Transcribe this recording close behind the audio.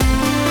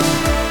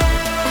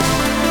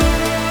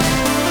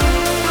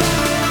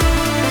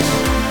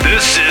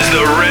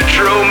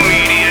Retro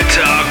Media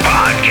Talk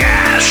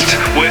Podcast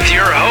with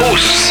your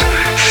hosts,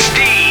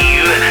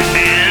 Steve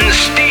and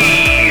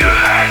Steve.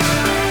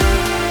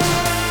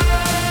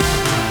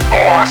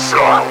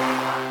 Awesome.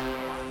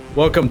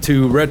 Welcome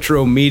to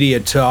Retro Media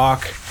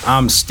Talk.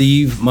 I'm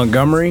Steve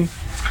Montgomery,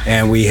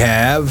 and we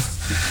have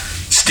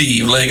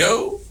Steve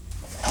Lego.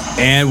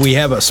 And we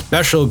have a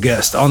special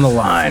guest on the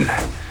line.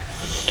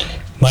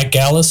 Mike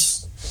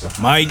Gallus.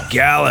 Mike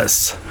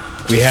Gallus.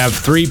 We have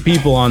three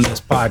people on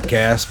this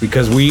podcast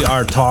because we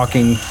are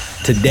talking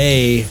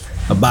today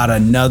about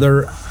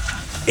another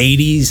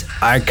 80s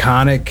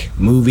iconic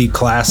movie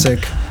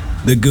classic,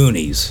 The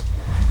Goonies.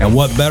 And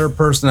what better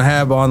person to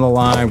have on the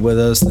line with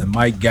us than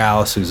Mike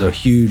Gallus, who's a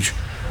huge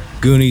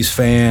Goonies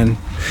fan.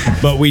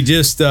 But we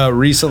just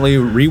recently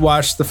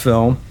rewatched the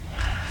film,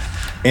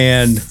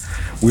 and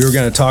we were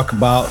going to talk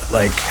about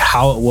like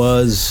how it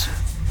was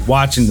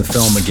watching the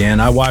film again.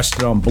 I watched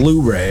it on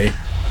Blu-ray,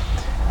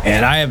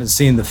 and I haven't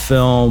seen the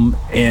film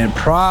in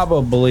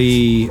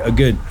probably a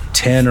good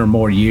 10 or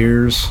more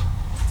years.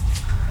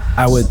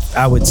 I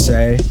would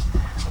say.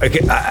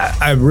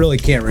 I really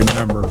can't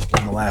remember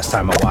when the last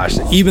time I watched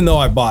it, even though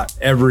I bought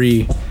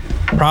every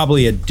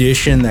probably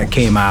edition that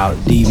came out,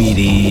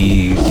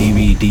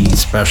 DVD,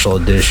 special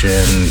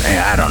edition,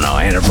 I don't know,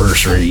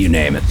 anniversary, you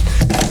name it.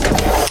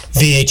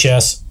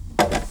 VHS.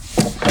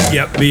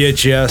 Yep,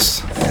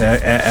 VHS,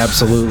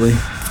 absolutely.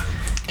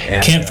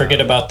 And, can't forget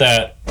about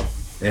that.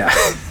 Yeah.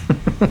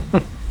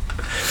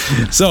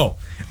 So,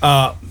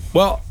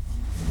 well,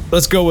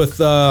 let's go with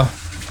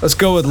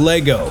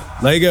Lego.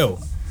 Lego.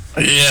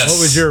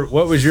 Yes.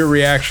 What was your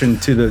reaction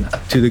to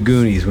the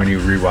Goonies when you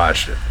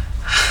rewatched it?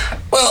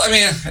 Well, I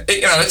mean,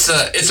 it's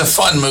a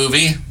fun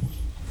movie.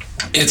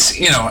 It's,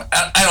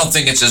 I don't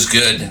think it's as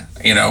good,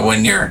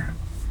 when you're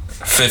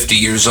 50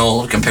 years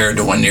old compared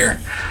to when you're,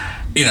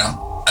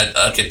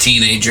 like a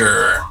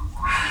teenager.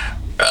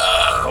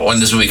 When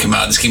this movie came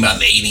out, this came out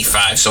in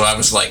 '85, so I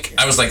was like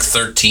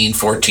 13,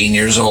 14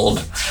 years old.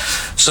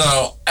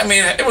 So I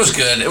mean, it was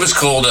good. It was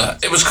cool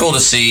to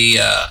see,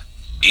 a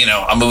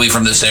movie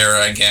from this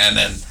era again,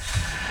 and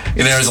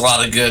there's a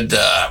lot of good,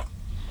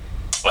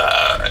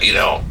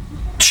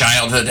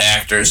 childhood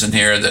actors in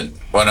here that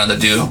went on to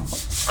do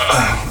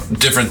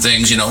different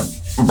things.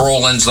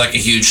 Brolin's like a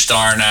huge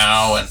star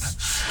now,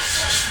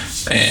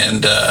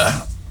 and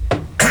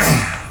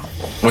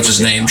what's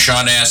his name?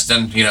 Sean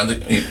Astin,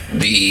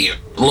 the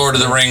Lord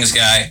of the Rings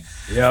guy.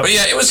 Yeah. But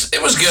yeah, it was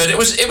good.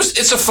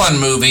 It's a fun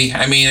movie.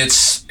 I mean,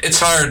 it's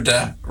hard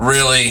to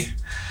really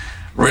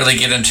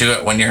get into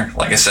it when you're,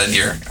 like I said,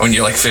 when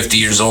you're like 50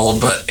 years old.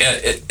 But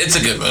it's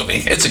a good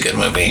movie. It's a good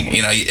movie.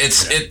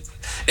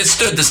 It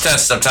stood this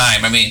test of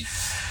time. I mean,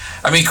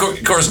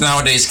 of course,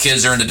 nowadays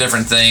kids are into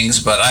different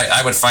things, but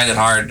I would find it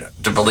hard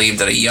to believe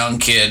that a young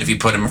kid, if you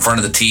put him in front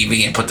of the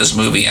TV and put this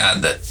movie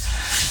on, that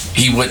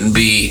he wouldn't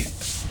be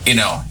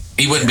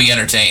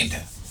entertained.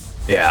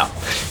 Yeah.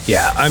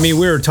 I mean,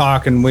 we were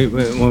talking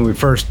when we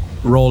first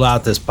rolled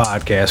out this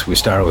podcast. We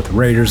started with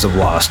Raiders of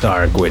Lost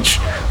Ark, which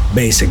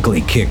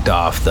basically kicked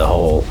off the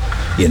whole,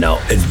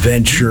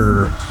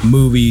 adventure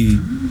movie,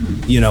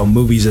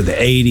 movies of the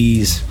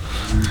 80s,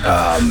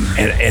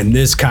 and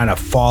this kind of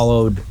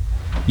followed,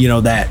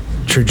 that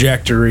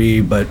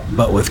trajectory, but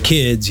with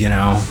kids,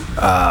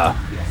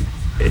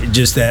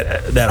 just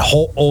that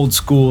whole old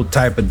school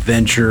type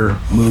adventure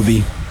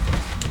movie.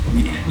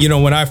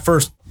 When I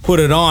first put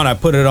it on, I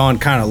put it on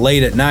kind of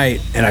late at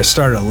night, and I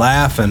started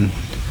laughing,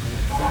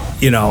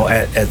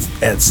 at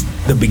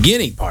the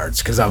beginning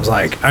parts, because I was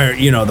like,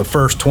 the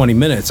first 20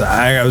 minutes,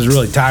 I was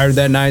really tired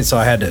that night, so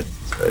I had to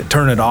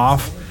turn it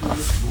off.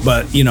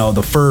 But,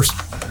 the first,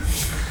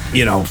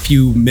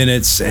 few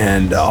minutes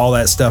and all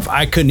that stuff,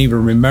 I couldn't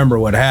even remember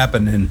what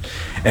happened.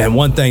 And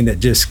one thing that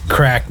just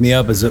cracked me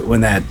up is that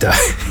when that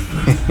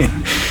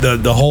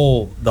the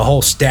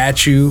whole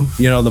statue,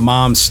 the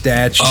mom's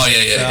statue. Oh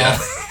yeah.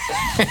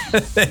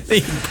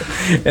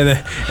 and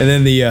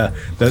then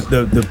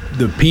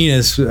the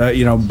penis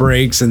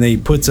breaks, and then he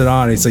puts it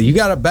on. He's like, "You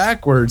got it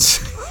backwards."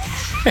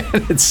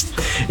 And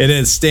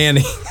it's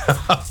standing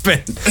up,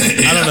 and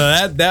I don't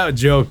know, that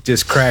joke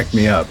just cracked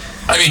me up.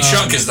 I mean,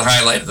 Chunk is the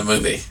highlight of the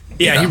movie.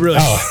 Yeah, he really.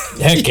 Oh,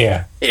 heck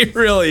yeah. He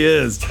really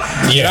is.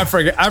 Yeah, I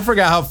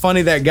forgot how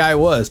funny that guy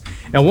was.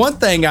 And one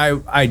thing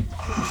I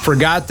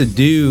forgot to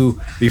do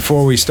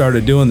before we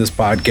started doing this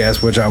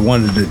podcast, which I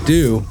wanted to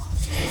do,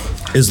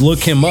 is look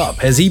him up.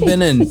 Has he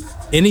been in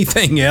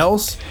anything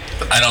else?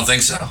 I don't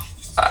think so.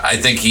 I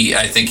think he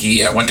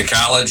went to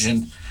college,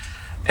 and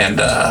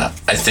I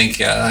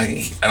think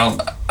I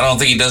don't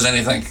think he does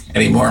anything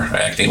anymore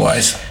acting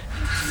wise.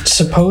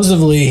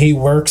 Supposedly he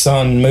works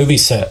on movie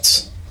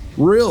sets.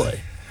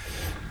 Really?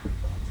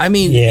 I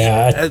mean,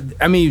 yeah.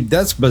 I mean,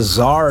 that's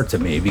bizarre to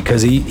me,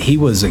 because he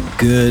was a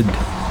good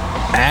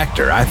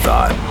actor, I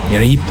thought.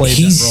 He played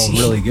that role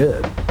really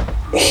good.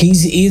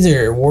 He's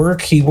either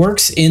he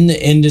works in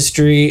the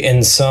industry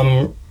in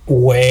some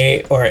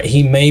way, or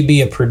he may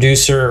be a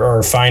producer or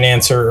a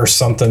financer or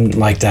something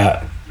like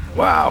that.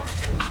 Wow.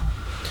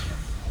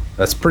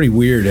 That's pretty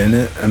weird, isn't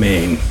it? I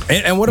mean,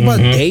 and what about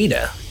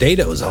Data?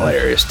 Data was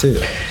hilarious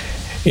too.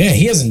 Yeah,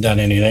 he hasn't done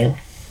anything.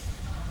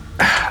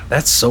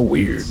 That's so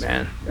weird,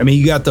 man. I mean,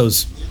 you got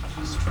those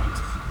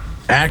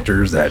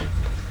actors that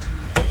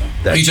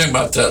Are you talking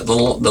about the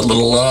little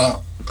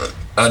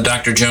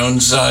Dr.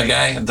 Jones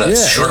guy? The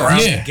short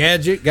round? Yeah.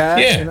 Gadget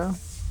guy, Yeah. you know?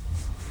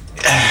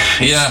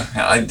 Yeah,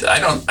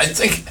 I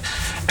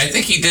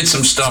think he did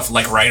some stuff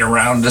like right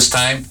around this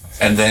time,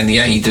 and then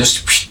he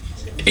just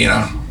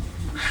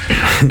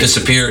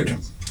disappeared.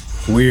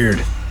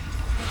 Weird.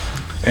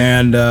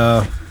 And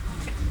I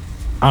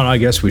don't know, I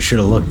guess we should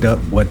have looked up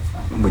what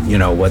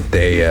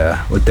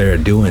they're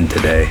doing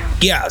today.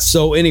 Yeah,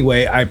 so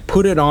anyway, I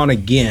put it on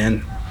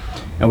again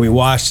and we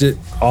watched it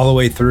all the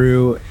way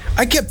through.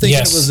 I kept thinking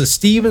it was a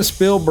Steven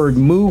Spielberg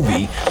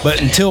movie, but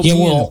until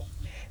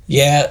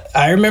yeah,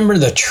 I remember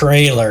the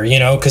trailer,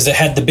 because it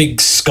had the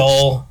big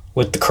skull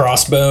with the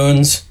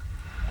crossbones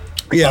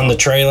on the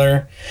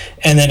trailer,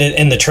 and then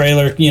in the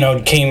trailer,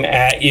 came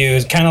at you.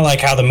 It's kind of like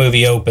how the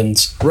movie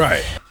opens.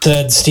 Right.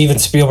 Said Steven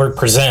Spielberg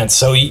presents.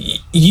 So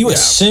you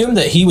assume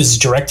that he was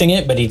directing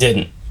it, but he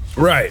didn't.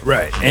 Right.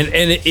 And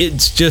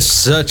it's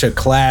just such a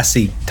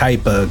classy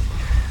type of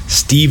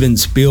Steven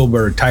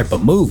Spielberg type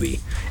of movie.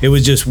 It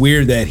was just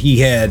weird that he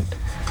had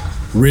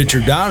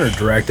Richard Donner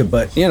directed,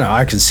 but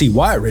I can see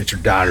why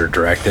Richard Donner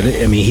directed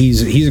it. I mean,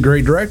 he's a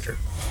great director,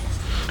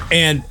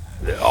 and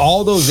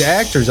all those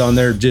actors on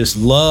there just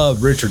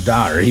love Richard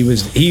Donner. He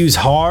was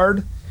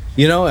hard,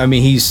 I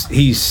mean, he's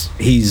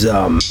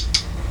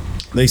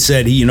they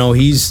said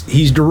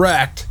he's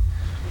direct,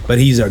 but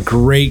he's a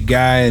great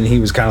guy, and he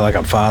was kind of like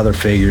a father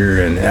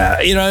figure, and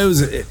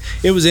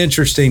it was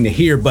interesting to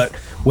hear. But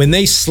when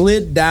they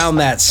slid down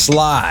that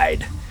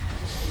slide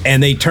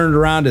and they turned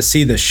around to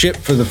see the ship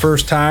for the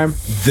first time,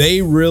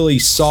 they really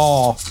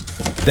saw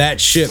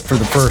that ship for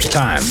the first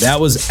time.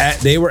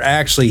 They were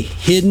actually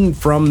hidden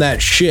from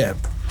that ship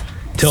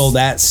till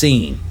that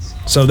scene.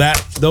 So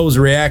those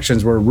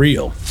reactions were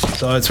real.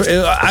 So I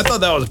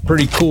thought that was a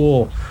pretty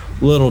cool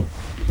little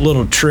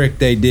trick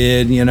they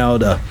did,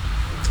 to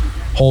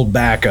hold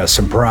back a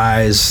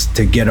surprise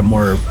to get a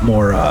more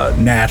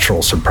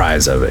natural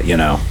surprise of it,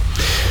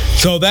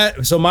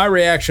 So my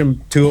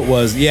reaction to it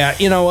was,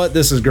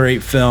 this is a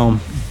great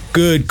film,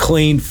 good,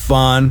 clean,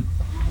 fun.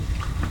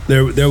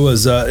 There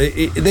was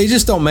they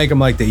just don't make them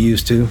like they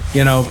used to,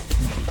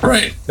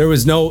 Right. It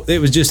was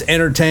just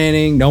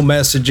entertaining, no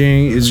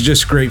messaging. It was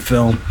just a great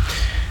film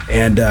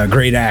and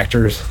great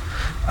actors.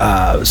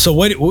 So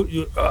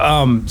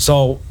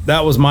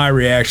that was my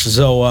reaction.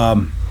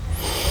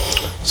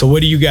 So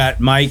what do you got,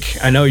 Mike?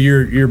 I know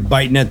you're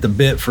biting at the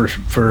bit for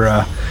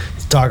to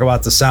talk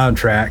about the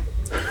soundtrack.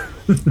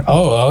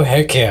 Oh,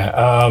 heck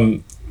yeah.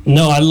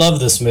 No, I love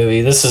this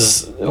movie. This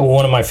is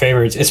one of my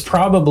favorites. It's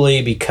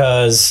probably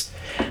because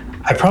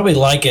I probably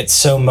like it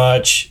so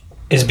much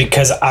is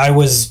because I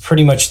was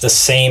pretty much the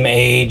same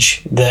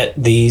age that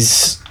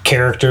these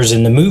characters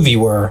in the movie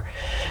were.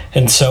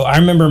 And so I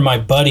remember my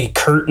buddy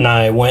Kurt and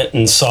I went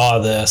and saw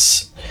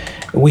this.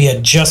 We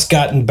had just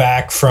gotten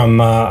back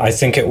from, I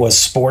think it was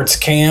sports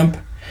camp,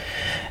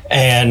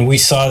 and we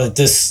saw that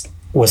this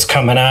was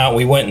coming out.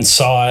 We went and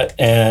saw it,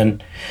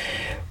 and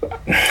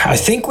I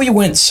think we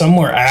went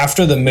somewhere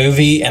after the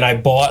movie, and I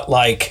bought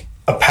like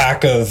a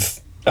pack of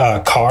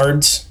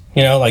cards,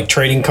 like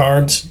trading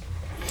cards.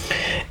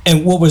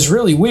 And what was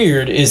really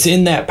weird is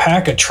in that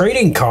pack of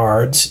trading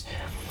cards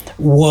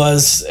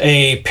was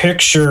a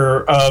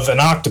picture of an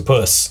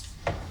octopus.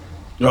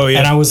 Oh yeah.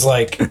 And I was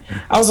like,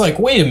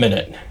 wait a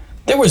minute.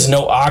 There was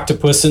no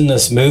octopus in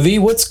this movie.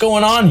 What's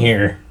going on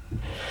here?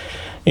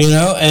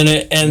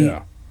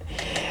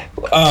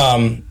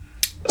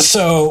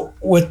 So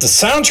with the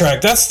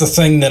soundtrack, that's the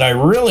thing that I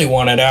really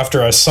wanted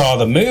after I saw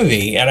the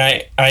movie. And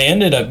I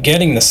ended up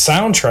getting the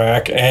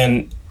soundtrack,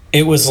 and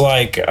it was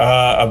like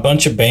a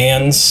bunch of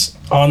bands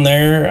on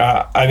there.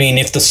 I mean,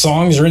 if the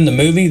songs are in the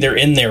movie, they're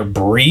in there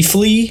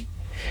briefly,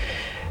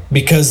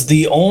 because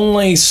the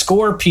only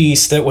score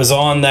piece that was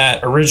on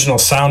that original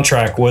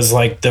soundtrack was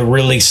like the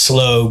really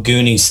slow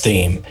Goonies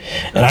theme.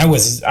 And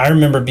I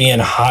remember being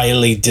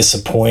highly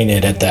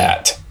disappointed at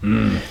that.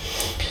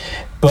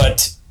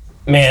 But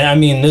man, I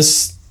mean,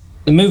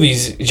 the movie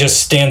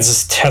just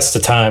stands the test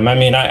of time. I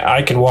mean,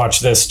 I could watch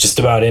this just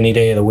about any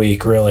day of the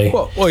week, really.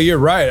 Well, you're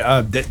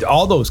right.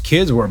 All those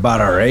kids were about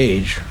our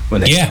age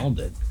when they filmed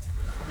it.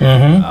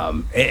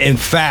 Mm-hmm. In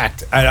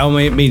fact, I don't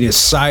mean to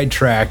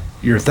sidetrack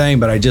your thing,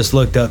 but I just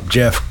looked up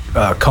Jeff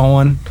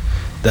Cohen,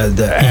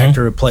 the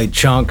actor who played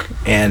Chunk,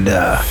 and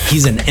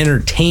he's an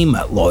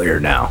entertainment lawyer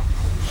now.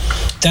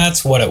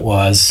 That's what it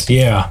was.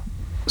 Yeah.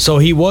 So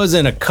he was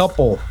in he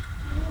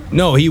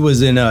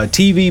was in a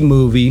TV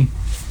movie,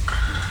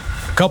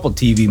 a couple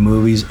TV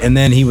movies, and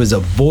then he was a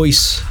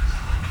voiceover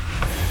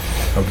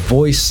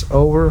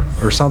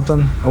or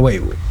something. Oh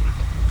wait.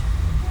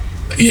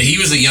 Yeah, he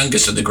was the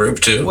youngest of the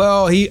group too.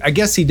 Well, I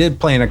guess he did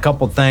play in a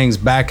couple things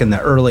back in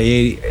the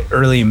early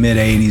and mid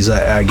 '80s.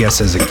 I guess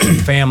as a kid.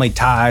 Family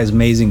Ties,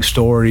 Amazing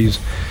Stories,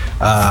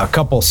 a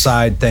couple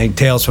side things,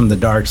 Tales from the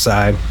Dark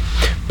Side,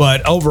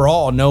 but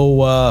overall,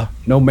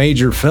 no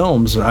major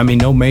films. I mean,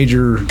 no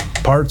major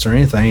parts or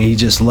anything. He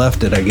just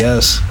left it, I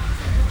guess,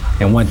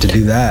 and went to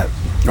do that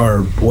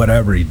or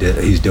whatever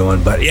he's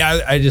doing. But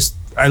yeah,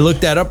 I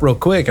looked that up real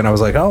quick and I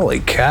was like, holy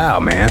cow,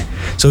 man.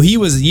 So he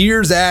was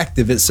years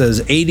active. It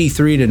says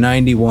 83 to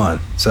 91.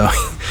 So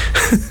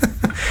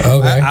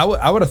Okay.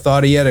 I would have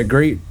thought he had a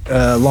great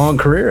long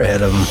career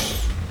ahead of him.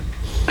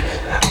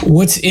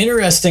 What's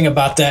interesting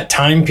about that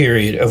time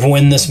period of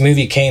when this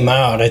movie came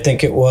out, I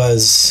think it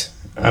was,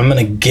 I'm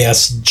going to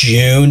guess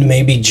June,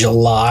 maybe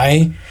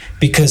July,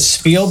 because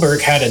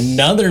Spielberg had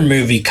another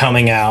movie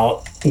coming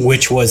out,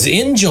 which was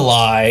in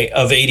July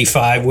of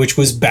 85, which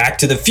was Back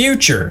to the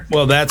Future.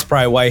 Well, that's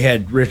probably why he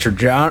had Richard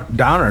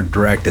Donner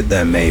directed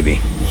them, maybe.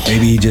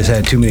 Maybe he just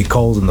had too many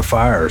coals in the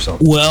fire or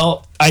something.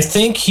 Well, I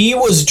think he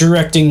was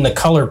directing The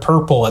Color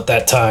Purple at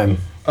that time.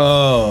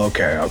 Oh,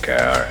 okay, all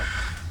right.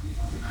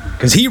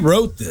 Because he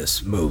wrote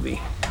this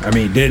movie. I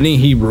mean, didn't he?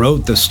 He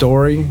wrote the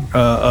story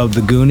of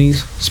the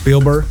Goonies,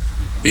 Spielberg.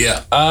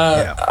 Yeah.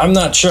 I'm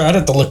not sure. I'd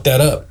have to look that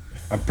up.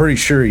 I'm pretty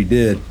sure he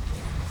did.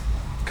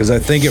 Because I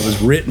think it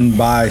was written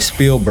by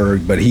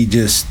Spielberg, but he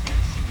just,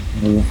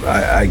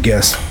 I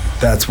guess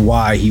that's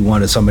why he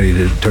wanted somebody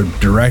to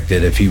direct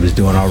it if he was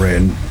doing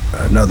already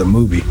another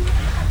movie.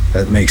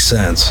 That makes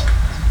sense.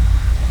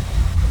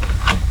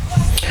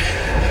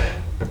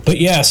 But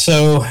yeah,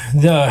 so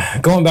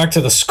going back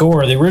to the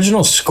score, the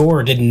original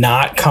score did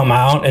not come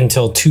out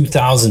until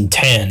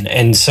 2010.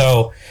 And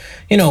so,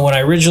 when I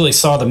originally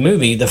saw the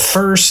movie, the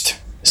first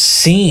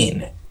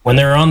scene when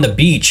they're on the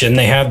beach and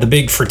they have the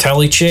big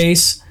Fratelli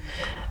chase,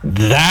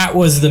 that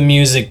was the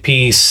music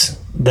piece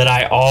that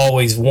I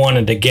always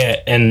wanted to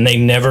get, and they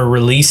never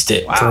released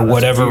it for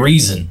whatever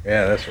reason.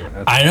 Yeah, that's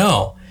I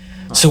know.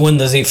 So when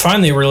they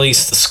finally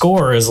released the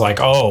score, is like,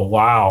 oh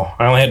wow,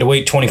 I only had to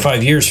wait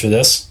 25 years for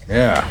this.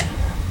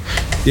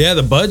 Yeah,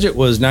 the budget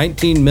was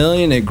 $19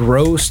 million. It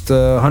grossed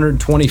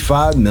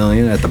 $125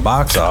 million at the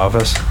box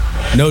office.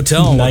 No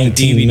telling what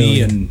the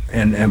DVD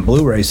and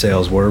Blu-ray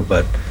sales were,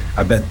 but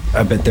I bet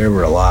there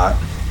were a lot.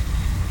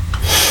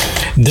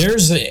 There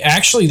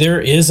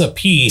is a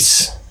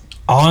piece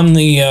on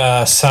the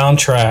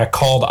soundtrack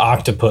called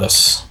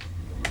Octopus.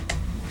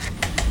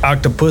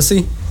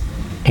 Octopussy?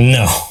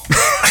 No.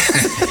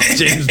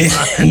 James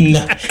Bond.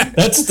 No,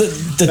 that's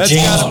the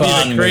James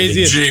Bond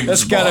movie.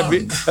 That's gotta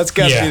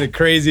be the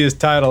craziest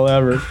title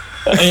ever.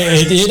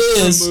 It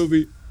is.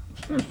 Movie.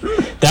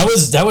 That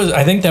was.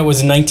 I think that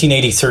was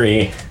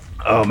 1983.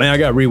 Oh man, I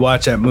gotta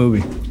rewatch that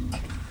movie.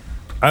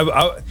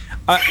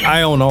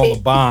 I own all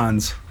the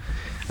Bonds.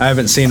 I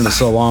haven't seen them in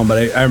so long,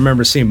 but I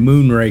remember seeing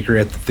Moonraker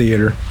at the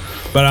theater.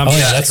 But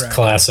that's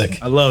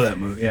classic. I love that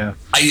movie. Yeah.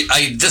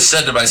 I just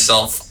said to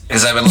myself,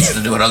 because I've been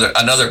listening to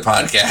another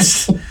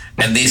podcast,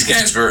 and these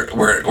guys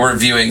were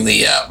viewing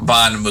the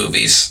Bond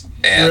movies,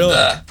 and really?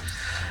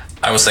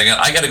 I was thinking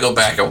I got to go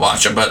back and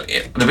watch them. But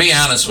to be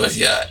honest with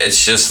you,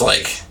 it's just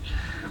like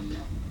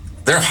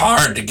they're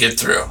hard to get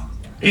through.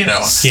 Yeah.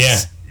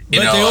 But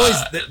they always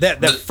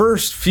that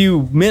first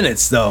few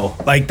minutes though,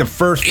 like the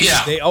first,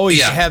 they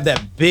always have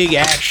that big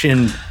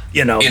action,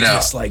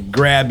 just like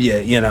grab you,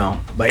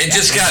 Like it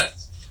just got.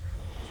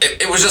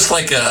 It was just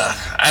like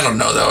I don't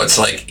know though. It's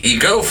like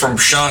you go from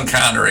Sean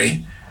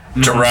Connery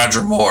to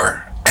Roger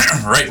Moore,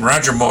 right? And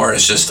Roger Moore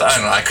is just, I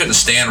don't know. I couldn't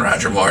stand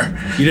Roger Moore.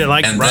 You didn't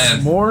like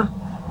Roger Moore?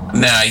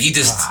 Nah, he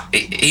just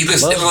he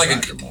looked like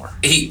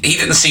he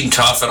didn't seem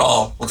tough at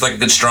all. Looked like a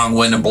good strong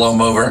wind to blow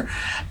him over.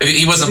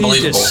 He wasn't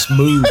believable. Just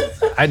smooth.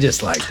 I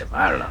just liked him.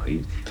 I don't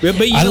know.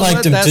 But I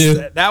liked him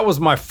too. That was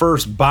my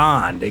first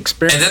Bond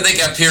experience. And then they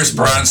got Pierce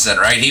Brosnan,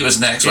 right? He was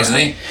next, wasn't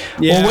he?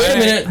 Yeah. Well, wait a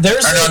minute.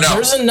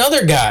 There's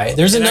another guy.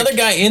 There's another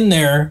guy in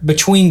there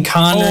between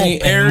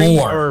Connery and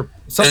Moore.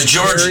 That's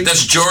George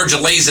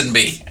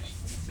Lazenby.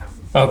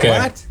 Okay.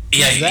 What?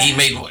 Yeah,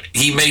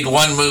 he made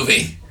one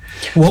movie.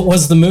 What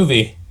was the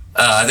movie?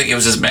 I think it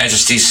was His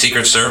Majesty's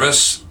Secret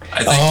Service.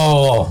 I think.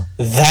 Oh,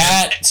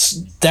 that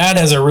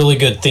has a really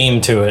good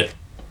theme to it.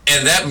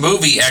 And that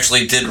movie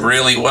actually did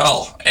really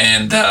well.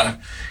 And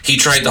he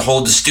tried to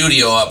hold the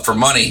studio up for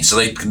money, so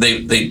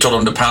they told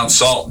him to pound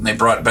salt, and they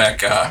brought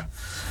back. I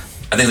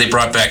think they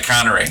brought back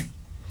Connery.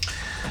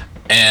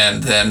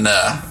 And then,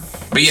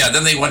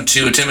 then they went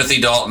to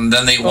Timothy Dalton.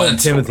 Then they went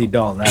Timothy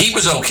Dalton. He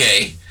was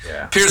okay.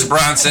 Yeah. Pierce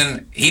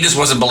Brosnan, he just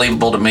wasn't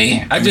believable to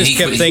me. I just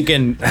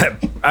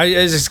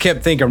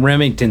kept thinking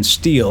Remington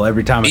Steele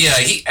every time.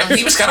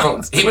 He was kind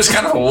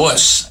of a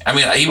wuss. I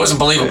mean, he wasn't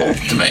believable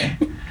to me.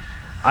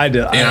 I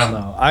don't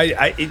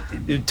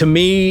know. To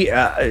me,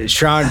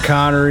 Sean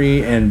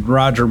Connery and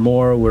Roger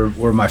Moore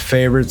were my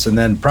favorites, and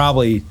then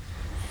probably,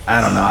 I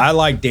don't know. I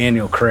like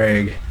Daniel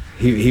Craig.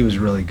 He was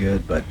really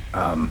good, but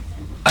I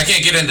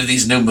can't get into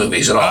these new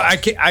movies at all.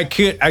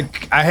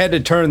 I had to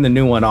turn the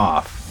new one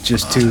off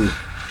just to.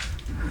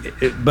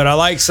 But I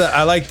like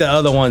the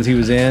other ones he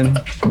was in.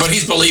 But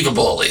he's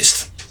believable at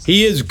least.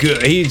 He is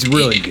good. He's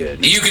really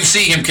good. You can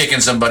see him kicking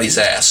somebody's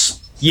ass.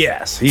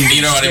 Yes,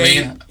 You know what I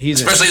mean?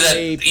 Especially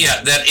escaped.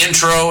 that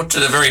intro to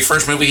the very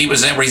first movie he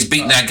was in, where he's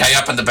beating that guy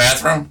up in the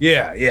bathroom.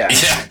 Yeah. Yeah,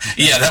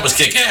 that was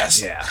kick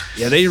ass. Yeah.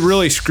 They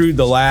really screwed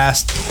the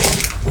last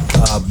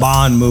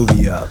Bond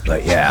movie up,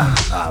 but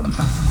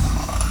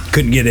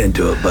couldn't get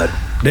into it. But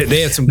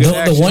they had some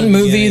good. The one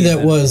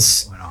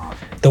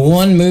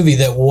movie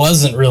that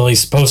wasn't really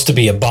supposed to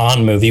be a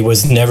Bond movie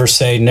was Never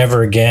Say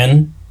Never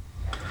Again.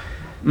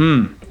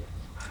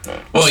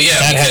 Well,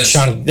 yeah,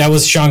 that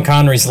was Sean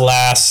Connery's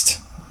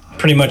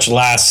pretty much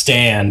last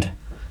stand.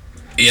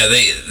 Yeah,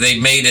 they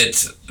made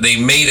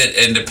it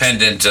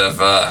independent of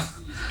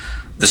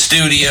the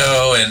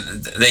studio,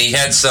 and they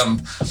had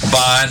some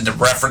Bond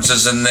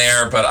references in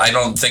there, but I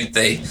don't think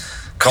they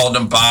called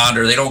him Bond,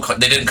 or they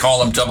didn't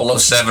call him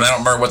 007. I don't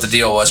remember what the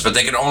deal was, but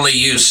they could only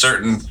use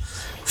certain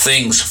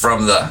things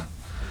from the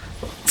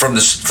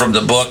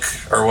book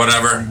or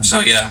whatever. So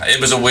yeah, it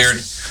was a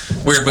weird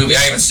movie.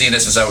 I haven't seen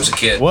it since I was a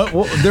kid. What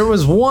there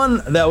was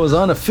one that was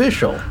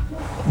unofficial.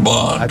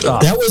 Bond. I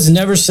thought That was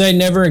Never Say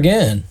Never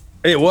Again.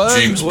 it was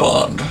James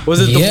Bond.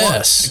 Was it the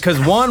Yes. one? Because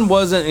one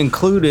wasn't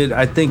included,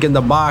 I think, in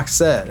the box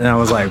set, and I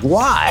was like,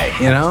 why?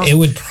 You know? It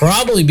would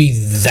probably be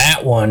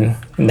that one.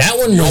 That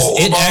one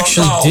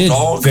did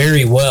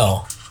very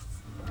well.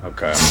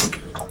 Okay.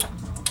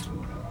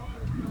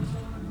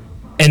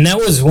 And that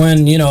was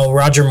when,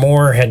 Roger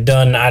Moore had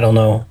done, I don't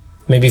know,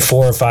 maybe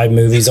 4 or 5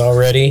 movies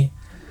already.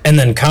 And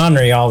then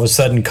Connery all of a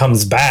sudden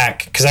comes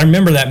back. Because I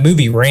remember that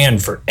movie ran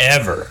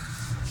forever.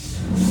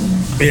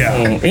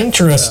 Yeah.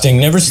 Interesting.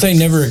 Never Say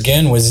Never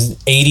Again was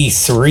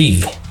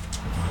 83.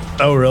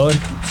 Oh, really?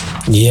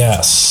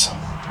 Yes.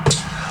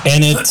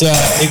 And it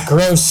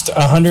grossed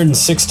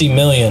 $160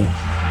 million.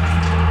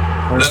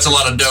 That's a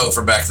lot of dough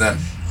for back then.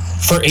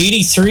 For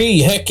 83,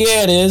 heck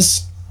yeah, it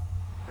is.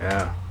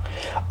 Yeah.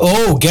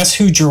 Oh, guess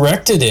who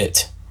directed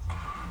it?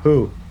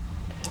 Who?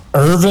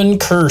 Irvin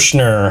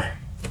Kershner.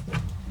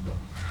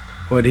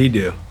 What'd he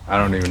do? I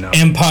don't even know.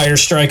 Empire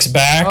Strikes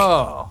Back.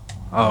 Oh,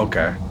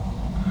 okay.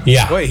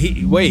 Yeah.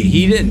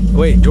 He didn't.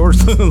 Wait,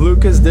 George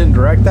Lucas didn't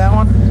direct that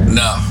one?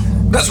 No,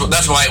 that's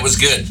why it was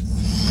good.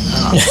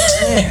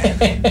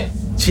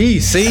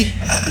 Geez, see,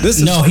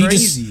 this is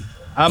crazy.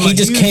 He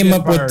just came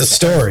up with the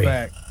story.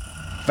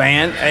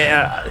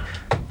 Fan,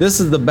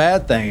 this is the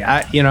bad thing.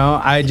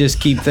 I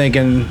just keep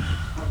thinking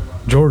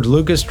George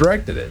Lucas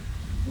directed it.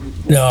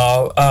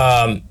 No,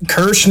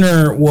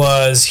 Kershner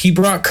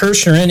brought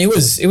Kershner in.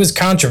 It was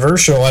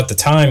controversial at the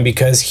time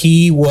because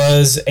he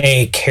was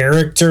a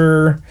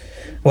character,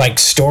 like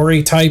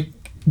story type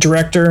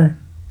director,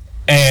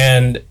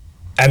 and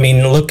I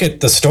mean, look at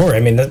the story. I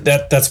mean,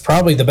 that's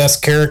probably the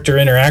best character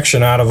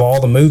interaction out of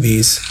all the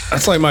movies.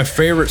 That's like my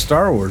favorite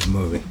Star Wars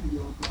movie.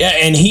 Yeah,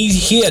 and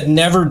he had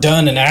never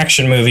done an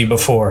action movie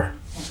before.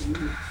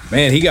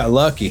 Man, he got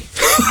lucky.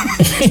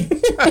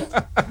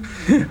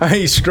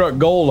 He struck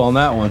gold on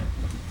that one.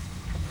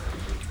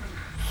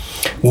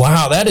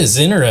 Wow, that is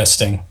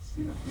interesting.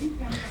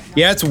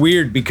 Yeah, it's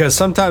weird because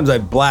sometimes I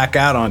black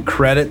out on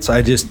credits.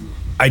 I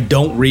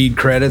don't read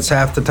credits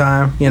half the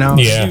time, Yeah.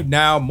 Shoot,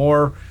 now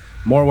more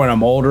when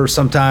I'm older,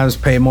 sometimes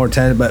pay more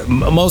attention, but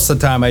most of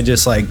the time I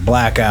just like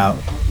black out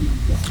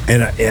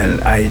and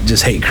I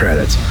just hate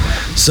credits.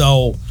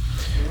 So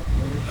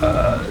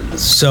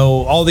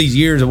all these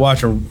years of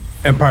watching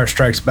Empire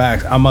Strikes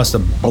Back, I must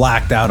have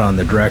blacked out on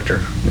the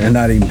director and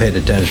not even paid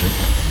attention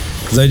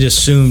because I just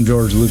assumed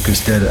George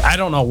Lucas did it. I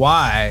don't know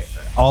why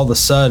all of a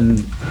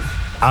sudden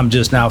I'm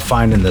just now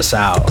finding this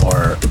out,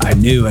 or I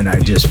knew and I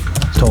just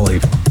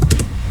totally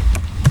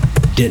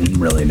didn't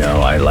really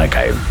know. I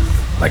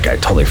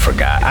totally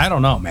forgot. I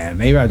don't know, man.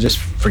 Maybe I'm just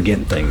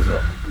forgetting things.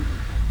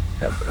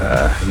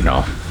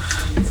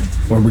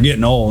 When we're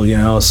getting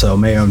old, so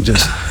maybe I'm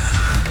just.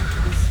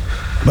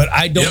 But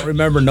I don't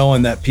remember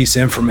knowing that piece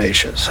of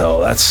information,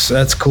 so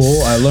that's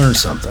cool. I learned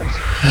something.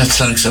 That's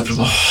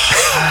unacceptable.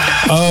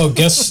 Oh,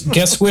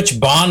 guess which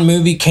Bond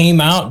movie came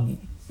out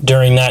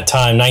during that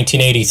time,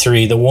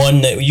 1983? The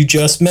one that you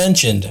just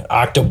mentioned,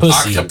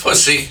 Octopussy.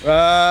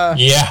 Octopussy.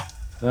 Yeah.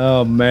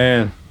 Oh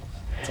man,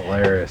 it's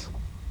hilarious.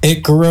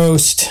 It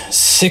grossed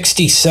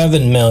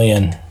 $67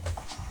 million.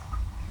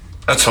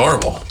 That's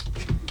horrible.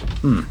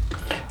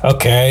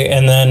 Okay,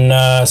 and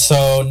then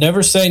so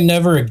Never Say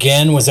Never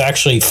Again was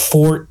actually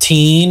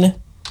 14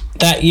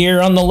 that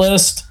year on the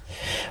list.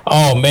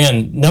 Oh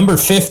man, number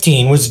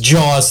 15 was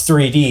Jaws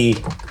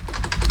 3D.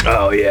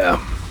 Oh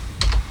yeah.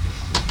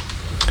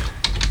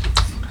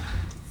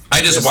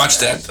 I just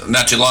watched that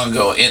not too long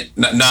ago,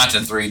 not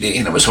in 3D,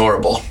 and it was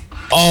horrible.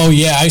 Oh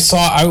yeah,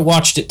 I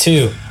watched it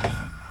too.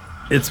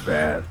 It's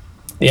bad.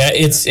 Yeah,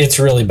 it's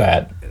really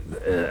bad.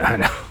 I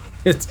know.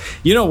 It's,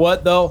 you know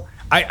what though?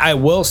 I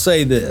will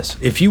say this.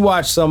 If you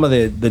watch some of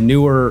the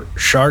newer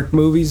shark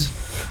movies,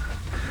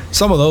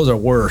 some of those are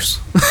worse.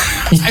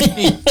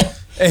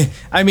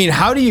 I mean,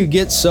 how do you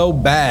get so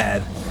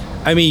bad?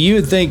 I mean, you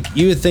would think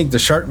the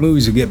shark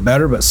movies would get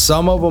better, but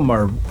some of them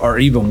are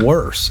even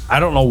worse.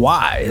 I don't know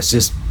why. It's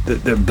just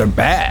they're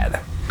bad.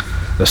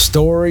 the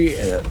story,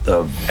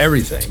 the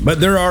everything.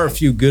 But there are a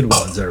few good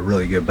ones that are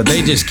really good. But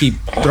they just keep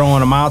throwing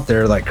them out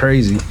there like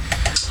crazy.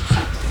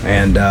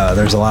 And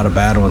there's a lot of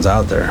bad ones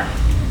out there,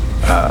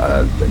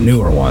 the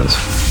newer ones.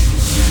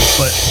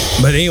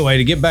 But anyway,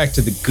 to get back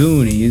to the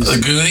Goonies. The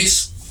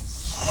Goonies?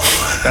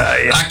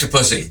 Yeah.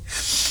 Octopussy.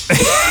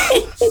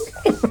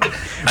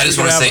 I just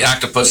want to say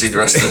Octopussy the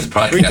rest of this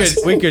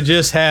podcast. We could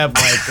just have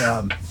like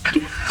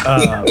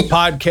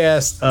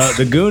podcast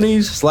the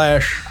Goonies /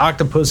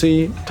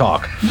 Octopussy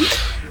talk.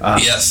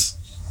 Yes.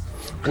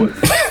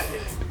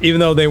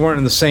 Even though they weren't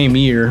in the same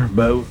year,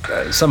 but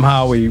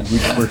somehow we're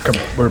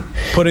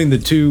putting the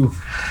two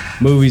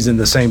movies in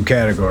the same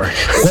category.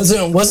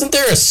 Wasn't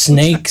there a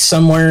snake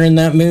somewhere in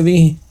that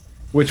movie?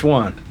 Which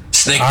one?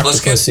 Snake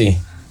Octopussy.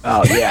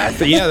 Oh yeah,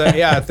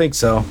 I think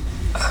so.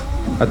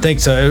 I think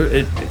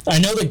so. I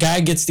know the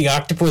guy gets the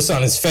octopus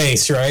on his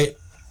face, right?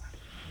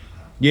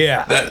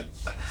 Yeah.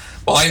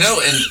 Well, I know,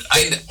 and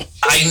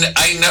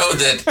I know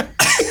that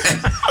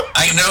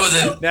I know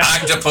that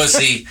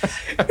Octopussy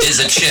is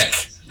a chick.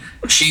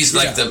 She's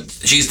like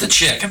she's the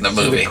chick in the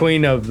movie. The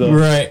queen of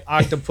the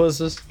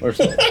octopuses or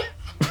something.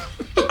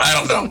 I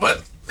don't know,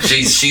 but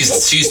she's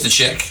the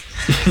chick.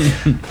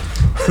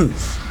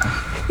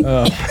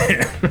 Oh,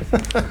 man.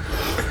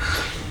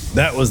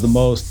 That was the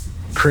most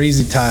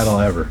crazy title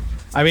ever.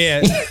 I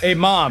mean, hey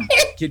mom,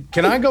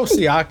 can I go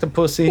see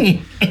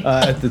Octopussy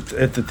at the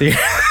theater?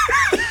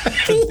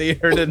 The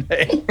theater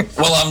today.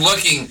 Well, I'm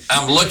looking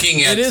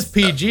at. It is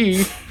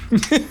PG.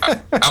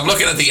 I'm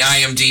looking at the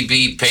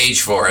IMDb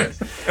page for it,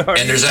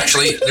 and there's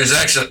actually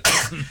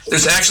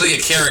a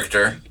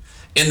character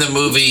in the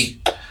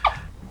movie,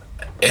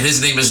 and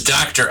his name is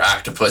Dr.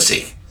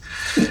 Octopussy,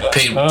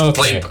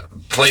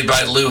 played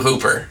by Lou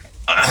Hooper.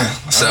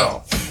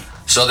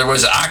 So there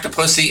was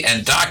Octopussy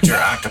and Dr.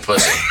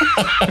 Octopussy.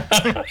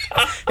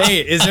 Hey,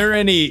 is there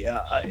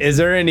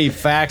any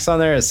facts on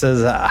there that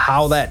says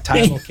how that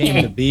title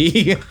came to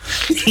be?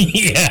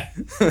 Yeah.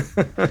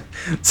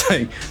 It's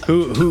like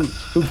who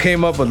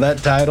came up with that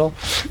title?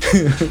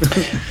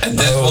 And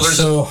then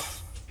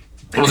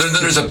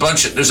there's a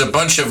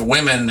bunch of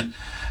women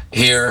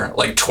here,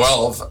 like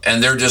 12,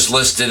 and they're just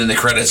listed in the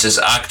credits as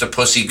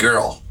Octopussy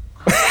Girl.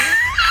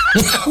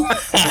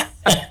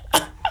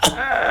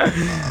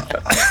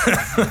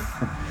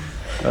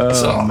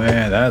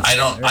 Man, that's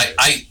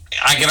I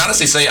can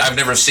honestly say I've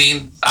never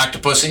seen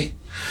Octopussy.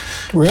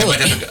 Really?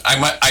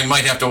 I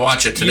might have to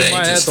watch it today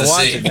just to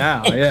see. It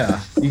now,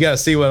 yeah. You got to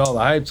see what all the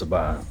hype's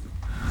about.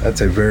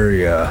 That's a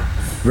very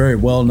very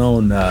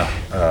well-known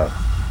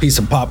piece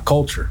of pop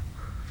culture.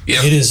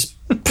 Yep. It is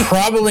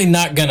probably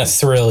not going to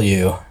thrill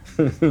you.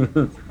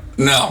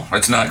 No,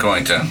 it's not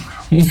going to.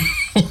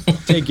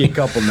 Take you a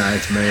couple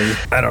nights, maybe.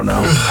 I don't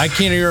know. I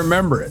can't even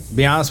remember it. To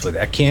be honest with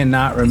you, I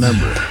cannot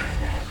remember it.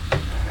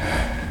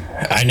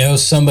 I know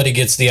somebody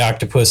gets the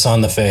octopus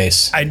on the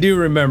face. I do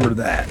remember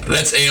that.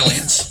 That's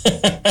Aliens.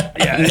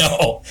 Yeah.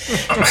 No.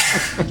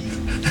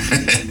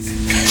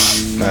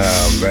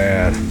 Oh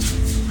man.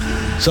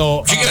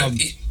 So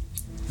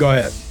go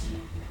ahead.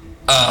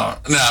 No,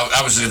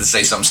 I was going to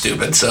say something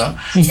stupid. So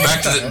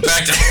back to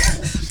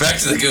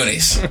the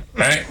Goonies. All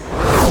right.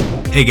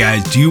 Hey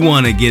guys, do you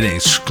want to get an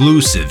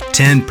exclusive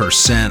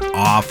 10%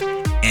 off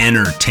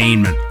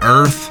Entertainment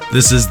Earth?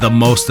 This is the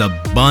most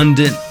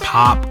abundant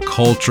pop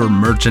culture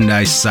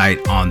merchandise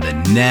site on the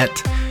net.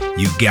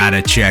 You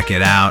gotta check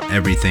it out.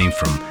 Everything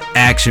from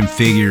action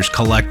figures,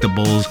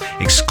 collectibles,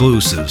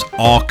 exclusives,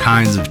 all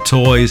kinds of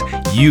toys.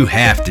 You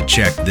have to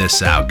check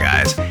this out,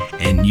 guys.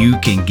 And you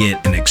can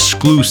get an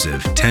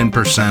exclusive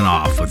 10%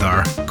 off with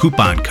our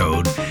coupon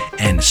code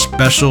and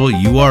special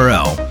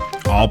URL,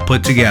 all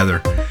put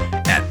together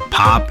at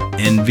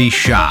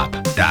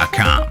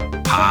PopEnvyShop.com.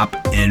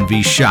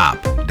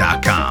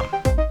 PopEnvyShop.com.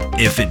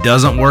 If it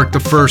doesn't work the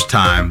first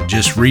time,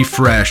 just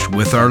refresh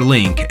with our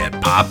link at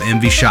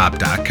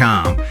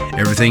PopEnvyShop.com.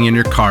 Everything in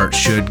your cart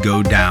should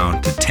go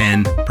down to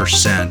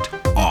 10%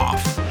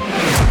 off.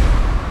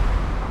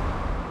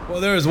 Well,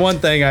 there was one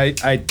thing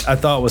I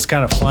thought was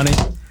kind of funny.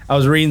 I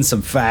was reading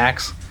some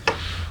facts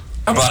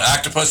About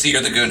Octopussy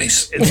or the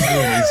Goonies? in the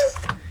Goonies.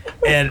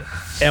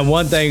 And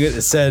one thing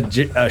it said,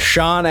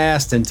 Sean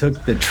Astin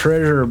took the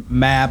treasure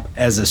map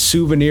as a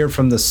souvenir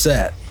from the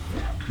set,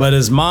 but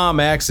his mom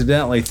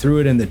accidentally threw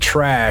it in the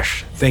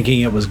trash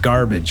thinking it was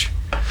garbage.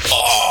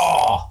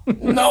 Oh,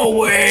 no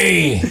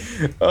way.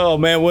 Oh,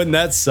 man, wouldn't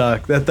that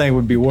suck? That thing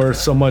would be worth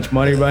so much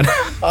money by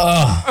now.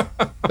 Oh,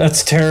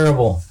 that's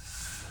terrible.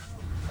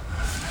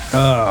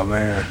 Oh,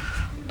 man.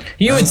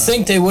 You would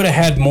think they would have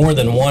had more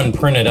than one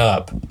printed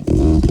up.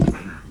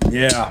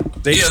 Yeah.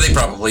 They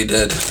probably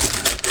did.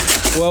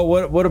 Well,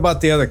 what about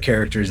the other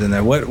characters in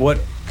there? What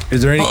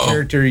is there any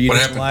character you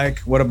didn't like?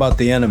 What about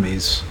the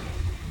enemies?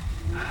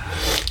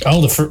 Oh,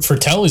 the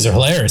Fratellis are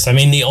hilarious. I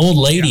mean, the old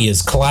lady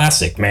is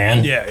classic,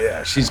 man.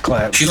 Yeah, she's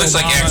classic. She looks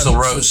like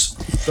Axl Rose.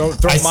 Throw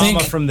Mama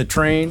from the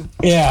train.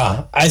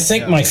 Yeah, I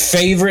think my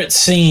favorite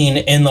scene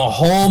in the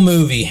whole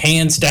movie,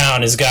 hands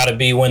down, has got to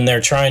be when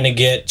they're trying to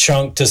get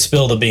Chunk to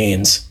spill the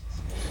beans.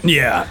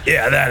 Yeah,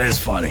 that is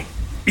funny.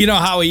 You know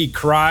how he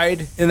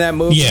cried in that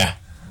movie? Yeah.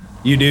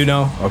 You do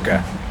know?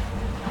 Okay.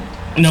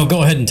 No,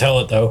 go ahead and tell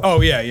it though.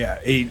 Oh yeah.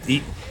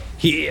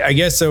 He I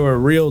guess there were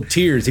real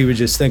tears. He would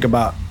just think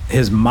about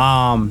his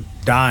mom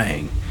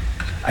dying.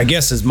 I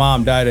guess his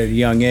mom died at a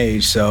young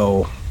age,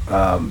 so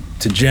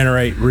to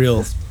generate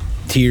real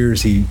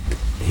tears, he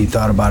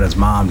thought about his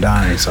mom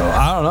dying. So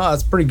I don't know.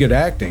 That's pretty good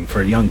acting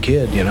for a young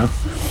kid, you know.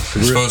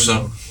 I suppose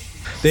so.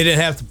 They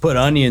didn't have to put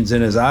onions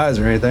in his eyes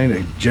or anything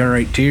to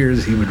generate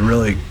tears. He would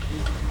really.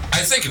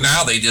 I think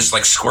now they just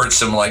like squirt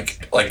some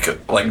like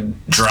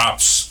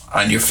drops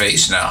on your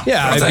face now.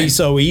 Yeah, it'd be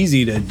so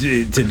easy to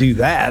do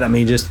that. I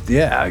mean, just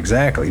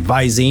exactly.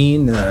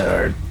 Visine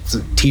or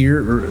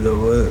tear.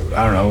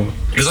 I don't know.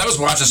 Because I was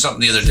watching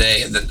something the other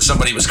day that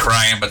somebody was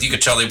crying, but you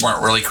could tell they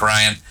weren't really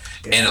crying,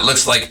 and it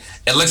looks like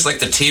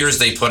the tears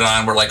they put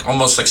on were like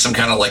almost like some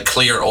kind of like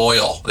clear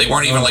oil. They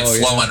weren't even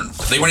flowing.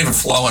 Yeah. They weren't even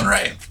flowing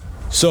right.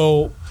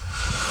 So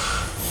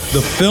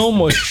the film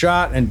was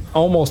shot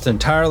almost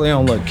entirely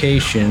on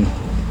location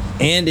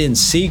and in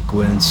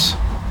sequence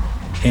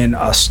in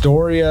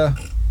Astoria,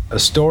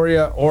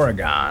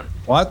 Oregon.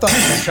 Well, I thought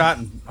it was shot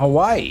in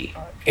Hawaii.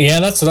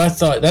 Yeah, that's what I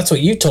thought. That's what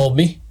you told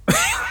me.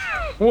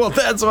 Well,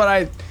 that's what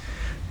I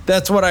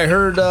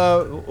heard.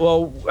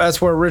 Well,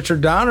 that's where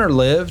Richard Donner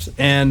lived,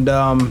 and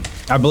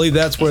I believe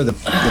that's where the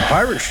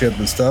pirate ship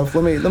and stuff.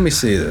 Let me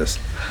see this.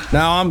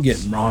 Now I'm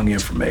getting wrong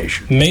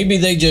information. Maybe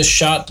they just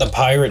shot the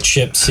pirate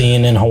ship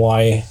scene in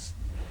Hawaii.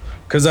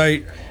 Because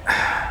I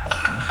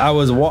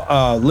was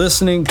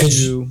listening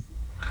to.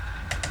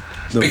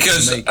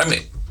 Because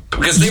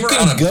they were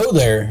on go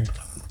there.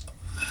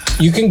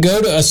 You can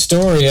go to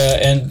Astoria,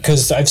 and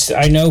because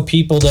I know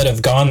people that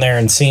have gone there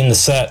and seen the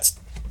sets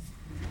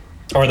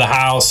or the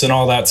house and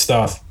all that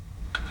stuff.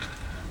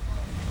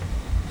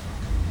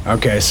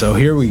 Okay, so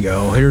here we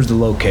go. Here's the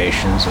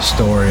locations,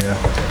 Astoria.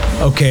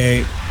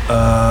 Okay,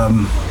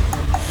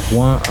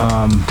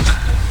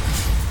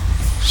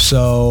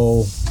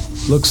 so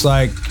looks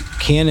like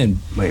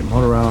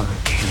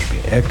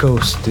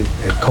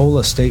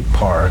Ecola State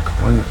Park.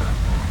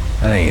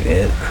 That ain't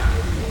it.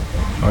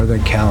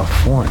 Northern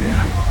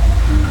California.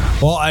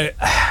 Well, I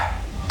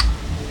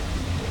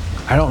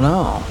don't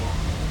know.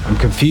 I'm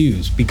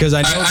confused because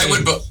I know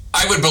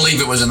I would believe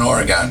it was in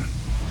Oregon.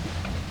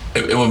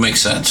 It would make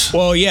sense.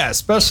 Well, yeah,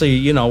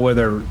 especially where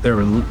they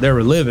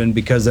were living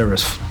because there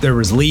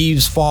was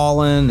leaves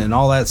falling and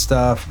all that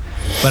stuff.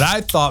 But I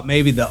thought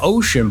maybe the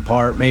ocean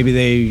part, maybe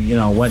they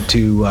went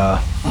to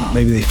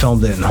maybe they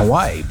filmed it in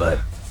Hawaii, but.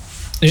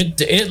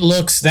 It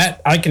looks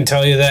that I can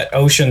tell you that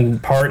ocean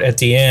part at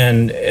the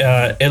end.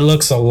 It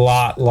looks a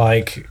lot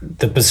like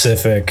the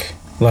Pacific,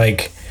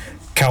 like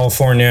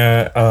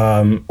California,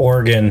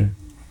 Oregon.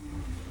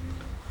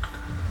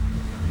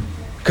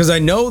 Because I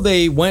know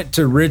they went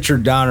to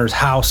Richard Donner's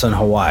house in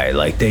Hawaii.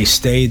 Like they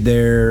stayed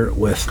there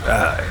with.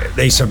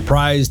 They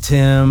surprised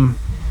him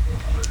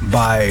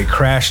by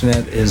crashing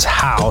at his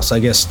house. I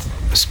guess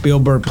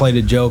Spielberg played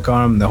a joke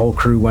on him. The whole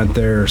crew went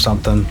there or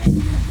something.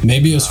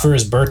 Maybe it was for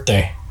his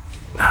birthday.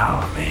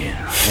 Oh man,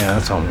 yeah,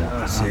 that's all.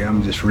 See,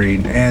 I'm just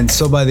reading. And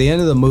so by the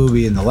end of the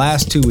movie, in the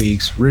last 2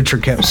 weeks,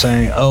 Richard kept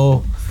saying,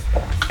 "Oh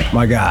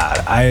my God,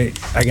 I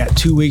got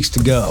 2 weeks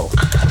to go.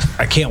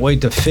 I can't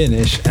wait to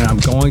finish, and I'm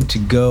going to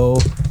go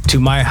to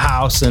my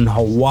house in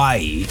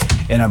Hawaii,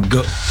 and I'm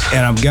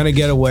gonna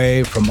get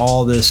away from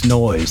all this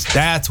noise."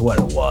 That's what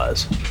it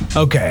was.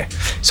 Okay,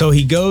 so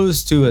he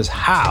goes to his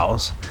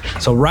house.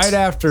 So right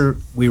after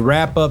we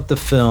wrap up the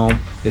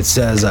film, it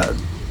says.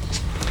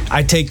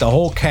 I take the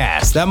whole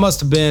cast. That must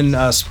have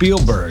been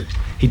Spielberg.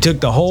 He took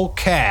the whole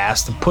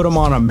cast and put them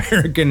on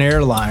American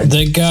Airlines.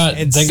 Sent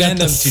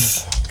them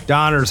to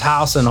Donner's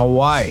house in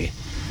Hawaii.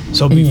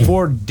 So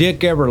before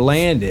Dick ever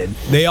landed,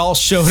 they all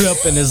showed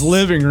up in his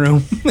living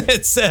room.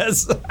 It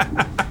says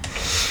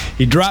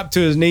he dropped to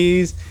his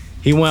knees.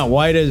 He went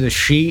white as a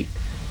sheet.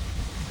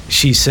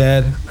 She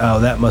said, "Oh,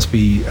 that must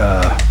be."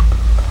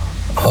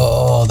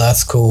 Oh,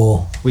 that's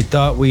cool. We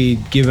thought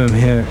we'd give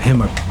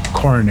him a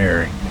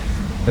coronary.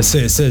 It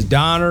says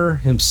Donner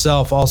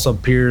himself also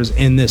appears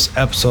in this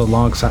episode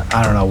alongside.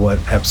 I don't know what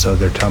episode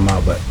they're talking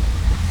about, but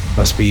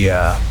must be.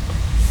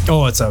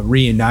 It's a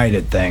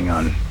reunited thing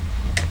on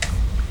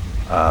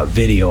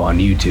video on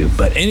YouTube.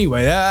 But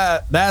anyway,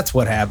 that's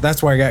what happened.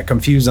 That's why I got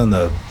confused on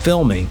the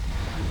filming.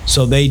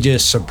 So they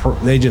just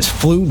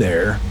flew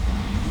there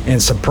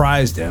and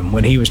surprised him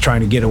when he was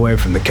trying to get away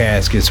from the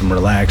cast, get some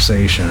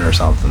relaxation or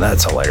something.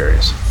 That's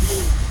hilarious.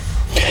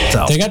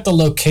 So. They got the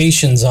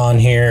locations on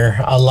here.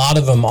 A lot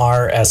of them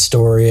are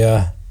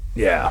Astoria.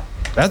 Yeah,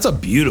 that's a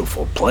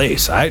beautiful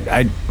place.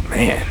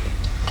 Man,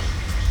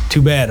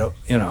 too bad,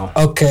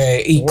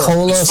 Okay,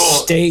 Ecola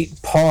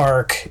State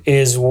Park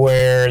is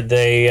where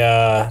they.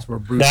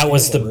 That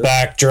was the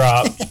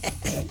backdrop.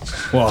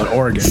 Well, in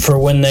Oregon for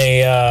when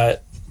they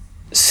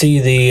see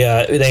they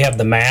have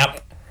the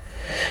map,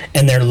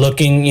 and they're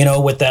looking,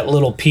 with that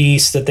little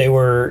piece that they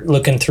were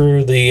looking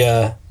through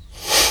the.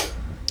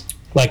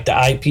 Like the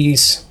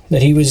eyepiece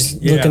that he was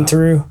looking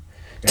through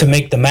to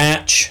make the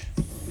match.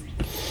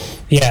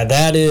 Yeah,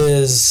 that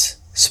is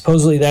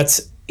supposedly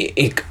that's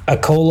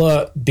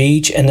Ecola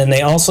Beach, and then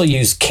they also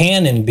used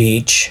Cannon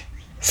Beach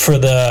for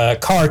the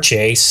car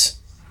chase.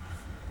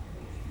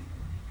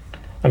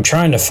 I'm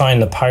trying to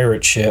find the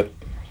pirate ship.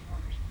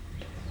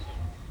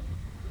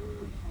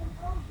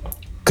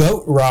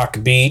 Goat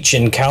Rock Beach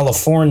in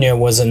California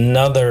was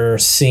another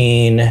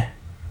scene.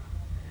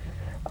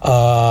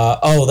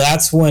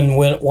 That's when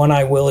One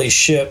Eye Willie's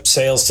ship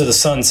sails to the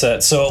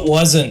sunset. So it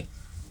wasn't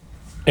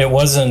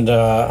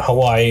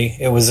Hawaii.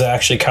 It was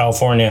actually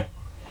California.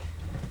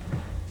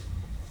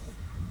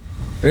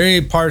 Are there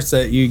any parts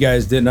that you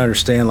guys didn't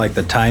understand, like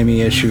the timing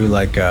issue?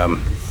 Like,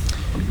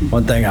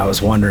 one thing I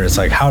was wondering is,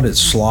 like, how did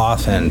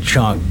Sloth and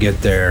Chunk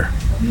get there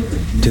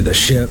to the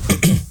ship,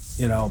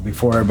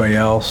 before everybody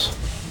else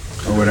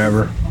or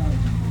whatever?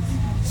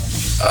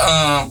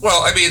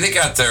 Well, I mean, they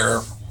got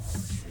there.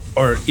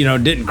 Or,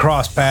 didn't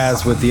cross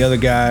paths with the other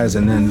guys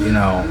and then,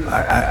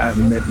 I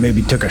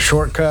maybe took a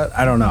shortcut.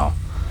 I don't know.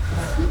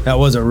 That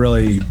wasn't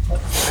really,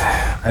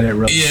 I didn't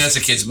really. Yeah, it's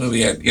a kid's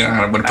movie. I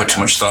wouldn't put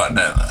too much thought in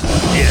that.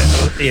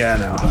 Yeah, I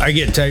know. I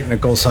get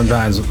technical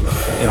sometimes,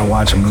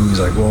 watching movies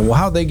like, well,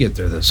 how'd they get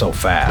there so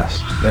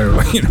fast? I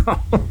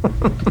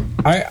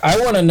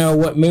want to know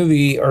what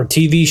movie or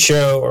TV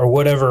show or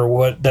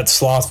whatever that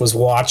Sloth was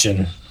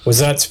watching. Was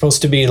that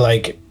supposed to be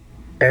like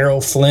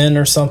Errol Flynn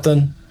or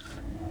something?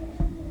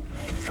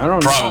 I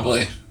don't know.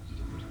 Probably.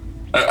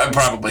 I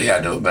probably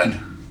had to have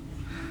been.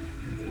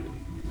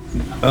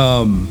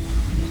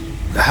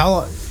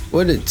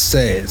 What did it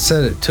say? It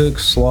said it took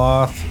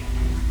Sloth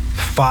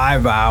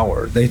 5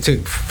 hours. They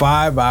took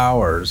 5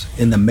 hours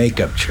in the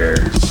makeup chair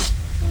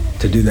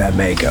to do that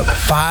makeup.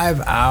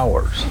 5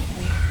 hours.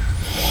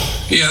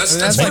 Yeah,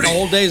 that's like pretty, a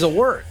whole day's of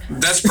work.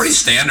 That's pretty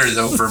standard,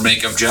 though, for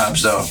makeup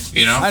jobs, though,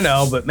 I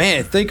know, but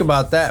man, think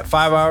about that.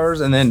 5 hours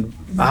and then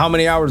how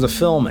many hours of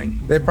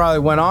filming? They probably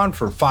went on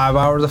for 5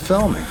 hours of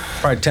filming.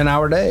 Probably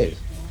 10-hour days.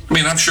 I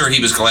mean, I'm sure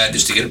he was glad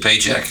just to get a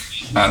paycheck,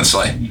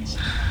 honestly.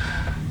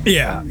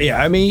 Yeah.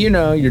 I mean,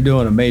 you're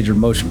doing a major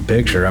motion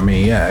picture. I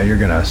mean, yeah, you're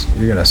gonna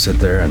sit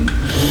there and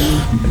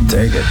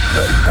take it.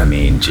 But I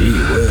mean, gee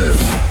whiz,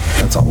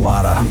 that's a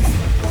lot of.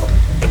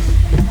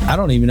 I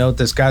don't even know what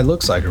this guy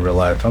looks like in real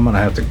life. I'm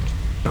gonna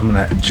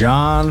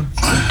John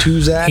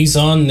Tuzak. He's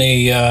on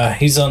the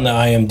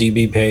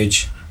IMDb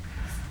page.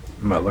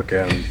 I'm gonna look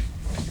at him.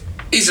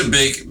 He's a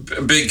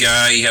big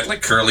guy. He had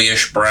like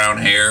curly-ish brown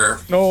hair.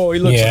 Oh, he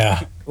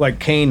looks like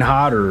Kane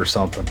Hodder or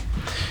something.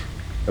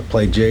 That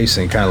played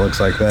Jason, kind of looks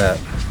like that.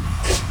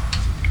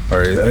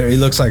 Or he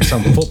looks like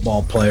some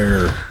football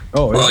player.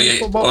 Oh,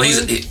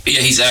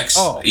 he's ex.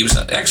 Oh. He was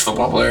an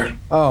ex-football player.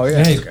 Oh,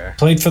 yeah. Hey, okay.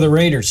 Played for the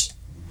Raiders.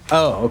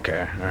 Oh,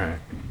 okay. All right.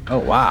 Oh,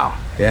 wow.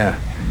 Yeah.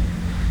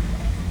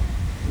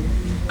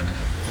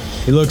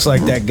 He looks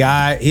like that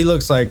guy. He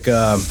looks like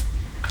the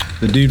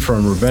dude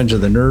from Revenge of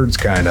the Nerds,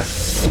 kind of.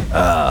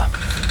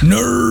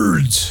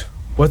 Nerds.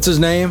 What's his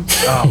name?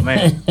 Oh,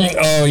 man.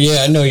 Oh,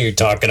 yeah. I know who you're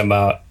talking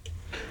about.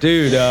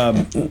 Dude,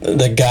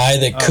 the guy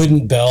that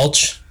couldn't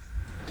belch.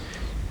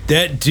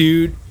 That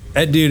dude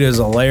is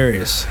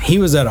hilarious. He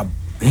was at a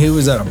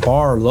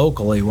bar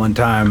locally one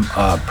time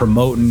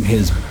promoting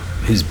his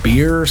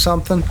beer or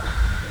something.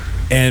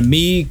 And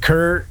me,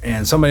 Kurt,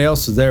 and somebody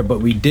else was there, but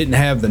we didn't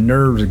have the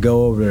nerve to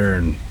go over there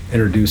and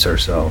introduce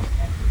ourselves.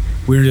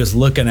 We were just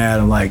looking at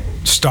him like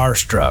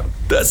starstruck.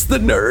 That's the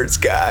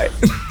Nerds guy.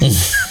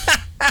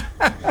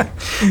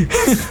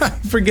 I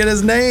forget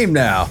his name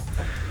now.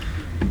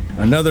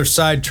 Another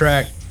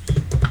sidetrack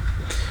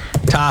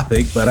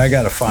topic, but I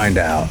got to find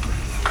out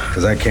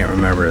because I can't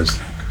remember his.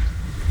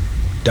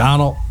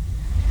 Donald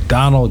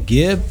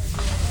Gibb?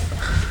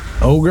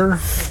 Ogre?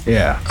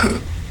 Yeah.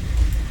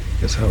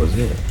 Guess that was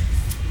it.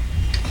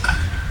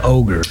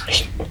 Ogre.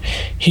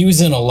 He was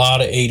in a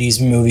lot of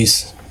 80s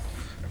movies.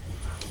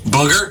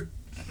 Booger?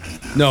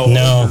 No.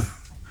 Ogre.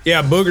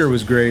 Yeah, Booger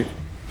was great.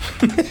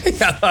 I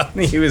thought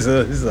he was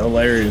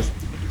hilarious.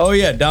 Oh,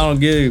 yeah,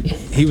 Donald Gibb.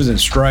 He was in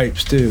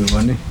Stripes, too,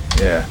 wasn't he?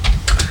 Yeah.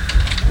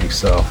 I think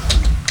so.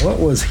 What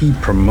was he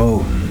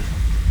promoting?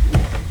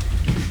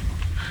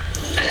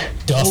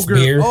 Duff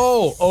beer.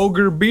 Oh,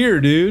 Ogre beer,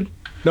 dude.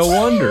 No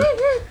wonder.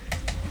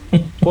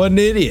 What an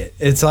idiot.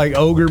 It's like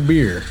Ogre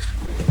beer.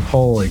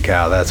 Holy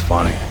cow, that's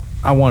funny.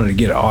 I wanted to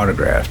get an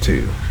autograph,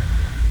 too.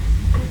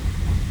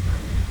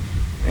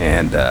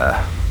 And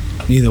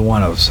neither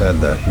one of us had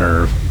the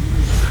nerve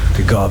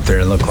to go up there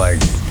and look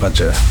like a bunch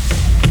of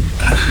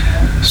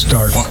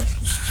struck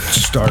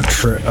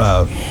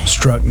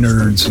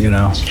nerds,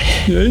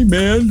 Hey,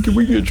 man, can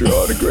we get your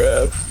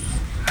autograph?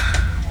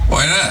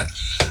 Why not?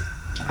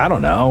 I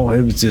don't know.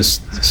 It was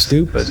just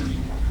stupid.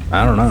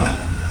 I don't know.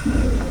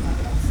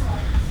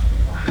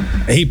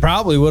 He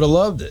probably would have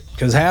loved it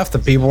because half the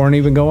people weren't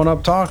even going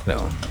up talking to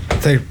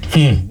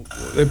him.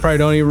 They probably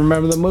don't even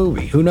remember the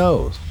movie. Who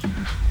knows?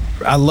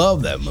 I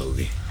love that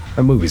movie.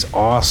 That movie's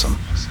awesome.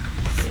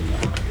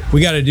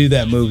 We got to do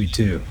that movie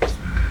too,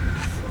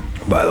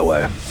 by the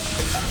way.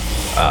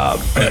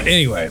 But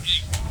anyway,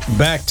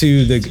 back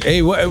to the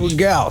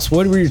Gals.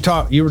 What were you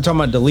talking? You were talking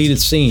about deleted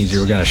scenes you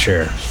were going to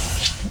share.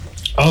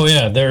 Oh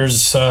yeah, there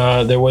was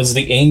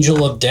the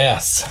Angel of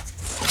Death.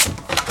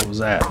 What was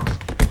that?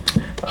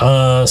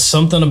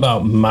 Something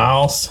about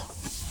mouth.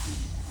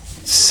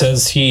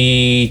 Says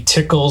he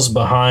tickles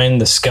behind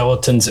the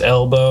skeleton's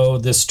elbow.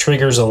 This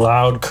triggers a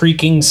loud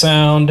creaking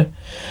sound.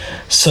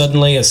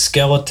 Suddenly, a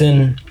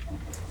skeleton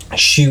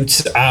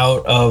shoots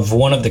out of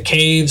one of the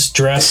caves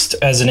dressed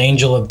as an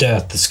angel of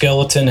death. The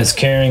skeleton is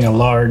carrying a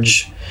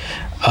large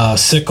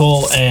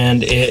sickle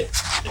and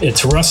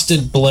its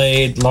rusted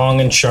blade,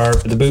 long and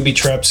sharp. The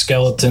booby-trapped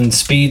skeleton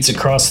speeds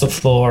across the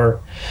floor,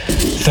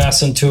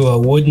 fastened to a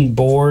wooden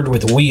board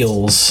with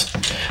wheels.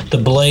 The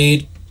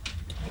blade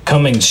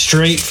coming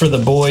straight for the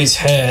boys'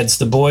 heads.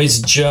 The boys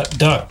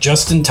duck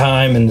just in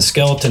time, and the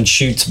skeleton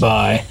shoots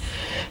by,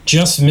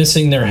 just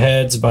missing their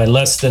heads by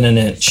less than an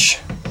inch.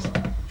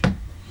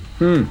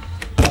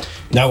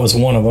 That was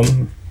one of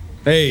them.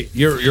 Hey,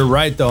 you're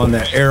right though on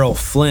that Errol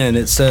Flynn.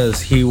 It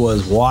says he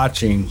was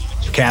watching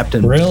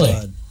Captain Really?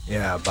 Blood.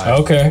 Yeah, by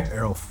Okay.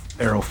 Errol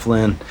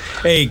Flynn.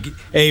 Hey,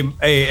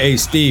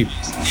 Steve.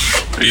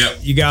 Yep.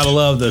 You gotta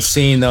love the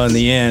scene though in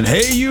the end.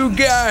 Hey, you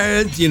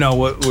guys, you know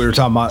what we were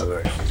talking about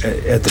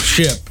at the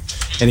ship,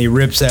 and he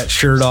rips that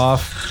shirt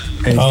off.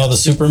 And The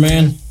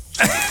Superman?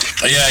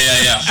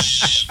 Yeah.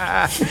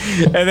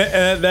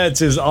 and that's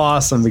just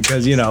awesome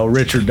because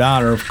Richard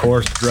Donner, of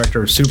course,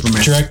 director of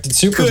Superman, Directed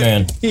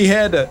Superman. He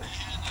had to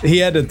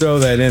throw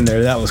that in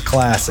there. That was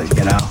classic.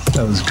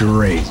 That was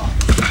great.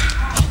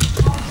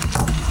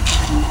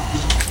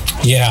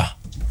 Yeah.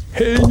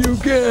 Hey, you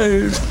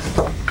guys.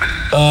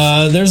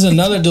 There's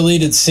another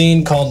deleted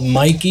scene called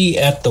Mikey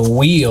at the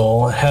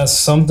Wheel. It has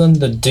something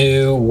to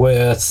do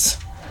with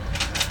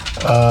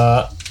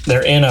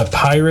they're in a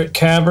pirate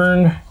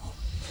cavern.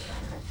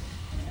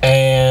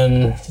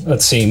 And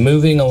let's see,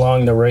 moving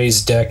along the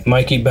raised deck,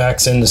 Mikey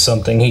backs into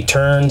something. He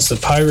turns, the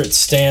pirate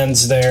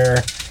stands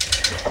there,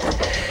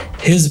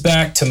 his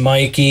back to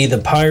Mikey. The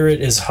pirate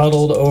is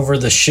huddled over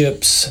the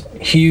ship's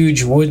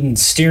huge wooden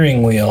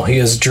steering wheel. He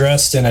is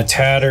dressed in a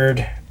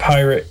tattered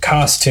pirate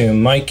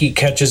costume. Mikey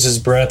catches his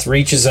breath,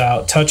 reaches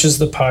out, touches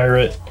the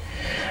pirate.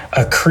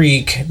 A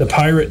creak. The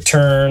pirate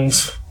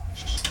turns.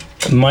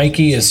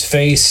 Mikey is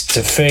face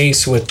to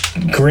face with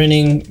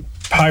grinning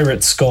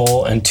pirate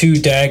skull, and two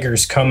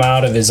daggers come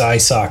out of his eye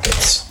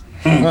sockets.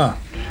 Huh.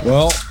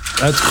 Well,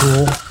 that's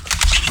cool.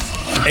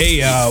 Hey,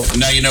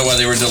 Now you know why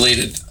they were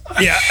deleted.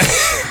 yeah.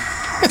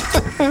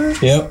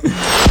 Yep.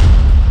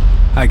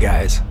 Hi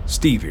guys,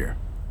 Steve here.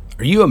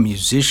 Are you a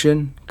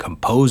musician,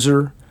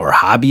 composer, or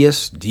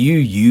hobbyist? Do you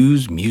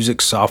use music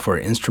software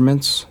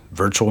instruments,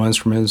 virtual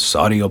instruments,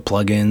 audio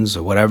plugins,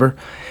 or whatever?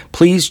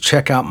 Please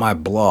check out my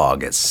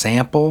blog at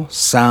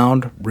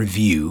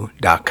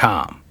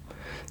samplesoundreview.com.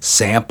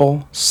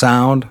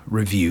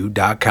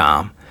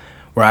 samplesoundreview.com,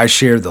 where I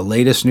share the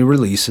latest new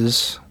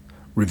releases,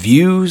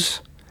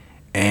 reviews,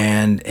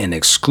 and an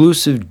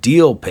exclusive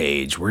deal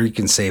page where you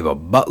can save a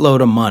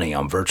buttload of money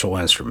on virtual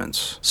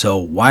instruments. So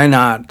why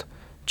not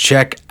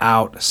check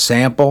out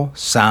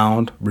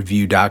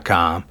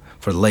samplesoundreview.com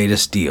for the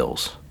latest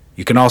deals.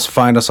 You can also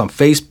find us on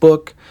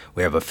Facebook.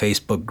 We have a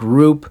Facebook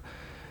group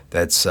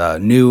that's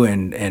new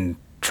and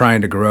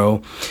trying to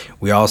grow.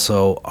 We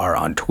also are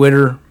on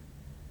Twitter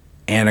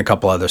and a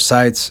couple other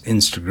sites,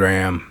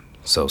 Instagram.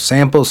 So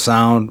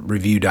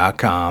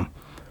samplesoundreview.com.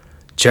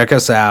 Check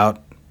us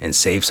out and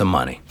save some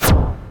money.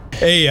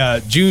 Hey,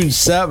 June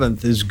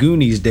 7th is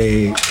Goonies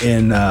Day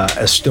in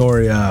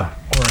Astoria,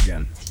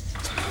 Oregon.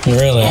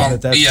 Really?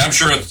 Yeah, I'm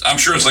sure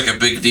it's like a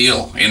big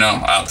deal,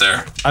 out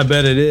there. I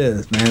bet it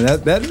is, man.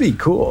 That'd be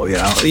cool.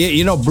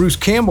 Bruce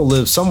Campbell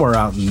lives somewhere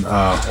out in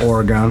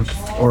Oregon.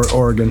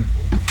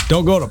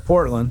 Don't go to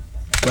Portland,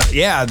 but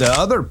yeah, the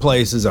other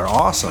places are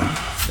awesome.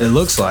 It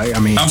looks like.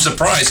 I'm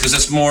surprised because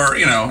it's more,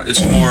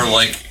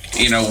 like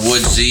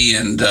woodsy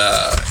and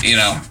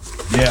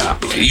Yeah.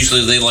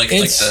 Usually they like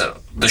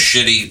the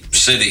shitty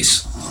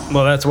cities.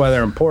 Well, that's why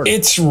they're important.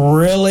 It's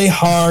really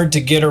hard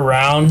to get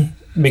around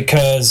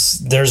because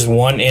there's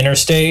one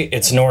interstate.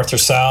 It's north or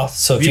south.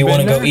 So if you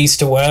want to go east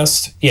to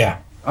west, yeah.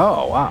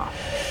 Oh, wow.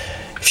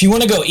 If you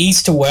want to go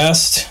east to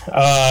west,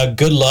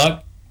 good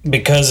luck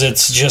because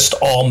it's just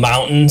all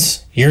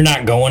mountains. You're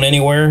not going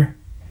anywhere.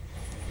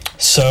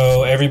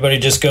 So everybody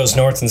just goes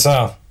north and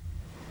south.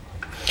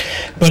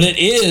 But it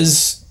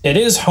is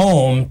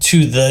home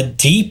to the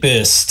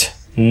deepest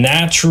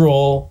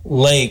natural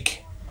lake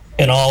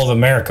in all of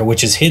America,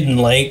 which is Hidden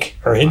Lake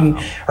or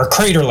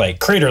Crater Lake.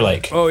 Crater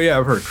Lake. Oh yeah,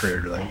 I've heard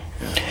Crater Lake.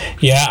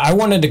 Yeah, I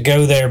wanted to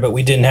go there, but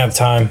we didn't have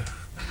time.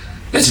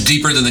 It's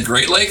deeper than the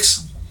Great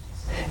Lakes?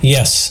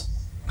 Yes.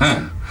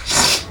 Huh.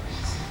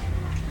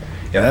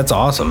 Yeah, that's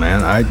awesome,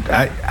 man.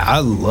 I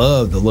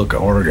love the look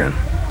of Oregon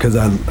because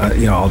I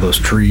all those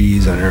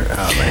trees and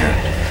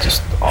man,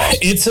 just awesome.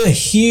 It's a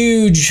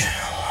huge.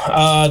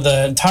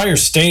 The entire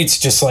state's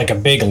just like a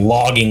big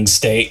logging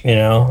state,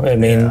 I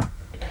mean, yeah.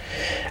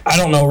 I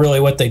don't know really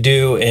what they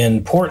do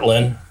in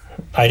Portland.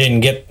 I didn't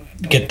get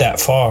that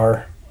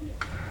far.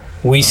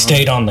 We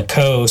stayed on the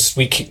coast.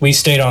 We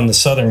stayed on the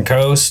southern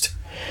coast,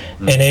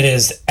 and it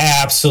is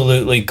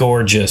absolutely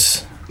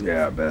gorgeous.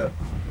 Yeah, I bet.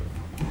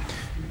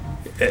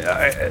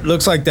 it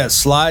looks like that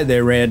slide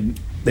they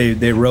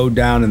rode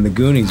down in the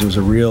Goonies was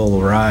a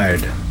real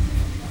ride.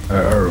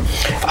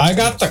 I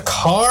got the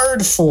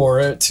card for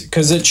it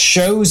because it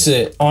shows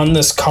it on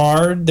this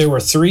card. There were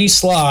 3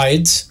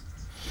 slides,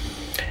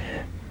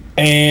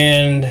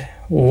 and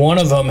one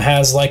of them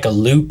has like a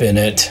loop in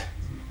it.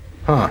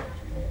 Huh.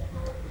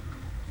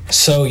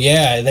 So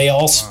yeah, they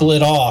all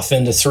split off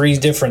into 3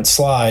 different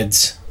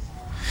slides.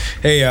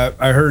 Hey,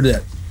 I heard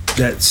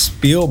that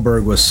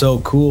Spielberg was so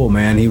cool,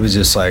 man. He was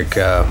just like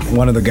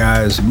one of the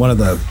guys, one of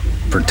the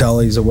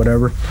Fratellis or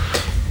whatever.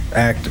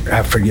 I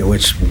forget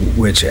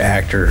which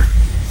actor,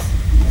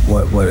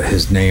 what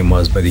his name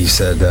was, but he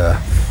said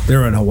they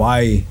were in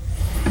Hawaii,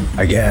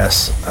 I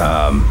guess.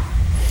 I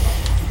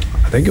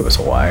think it was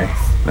Hawaii.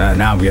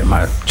 Now I'm getting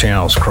my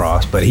channels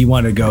crossed, but he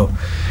wanted to go.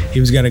 He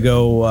was going to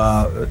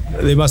go.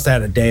 They must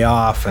have had a day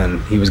off,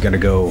 and he was going to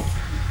go.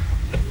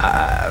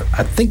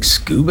 I think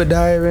scuba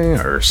diving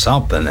or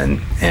something,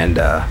 and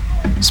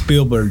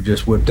Spielberg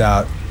just whipped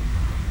out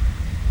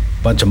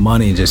bunch of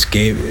money and just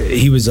gave.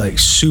 He was like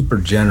super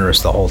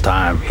generous the whole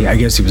time. I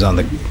guess he was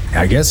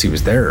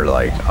there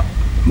like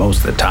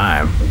most of the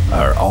time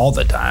or all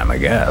the time, I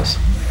guess.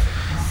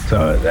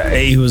 So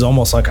he was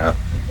almost like a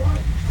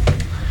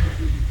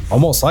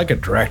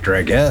director,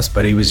 I guess,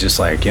 but he was just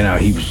like,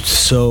 he was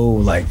so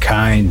like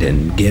kind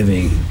and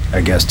giving,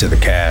 I guess, to the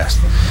cast,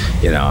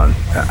 and I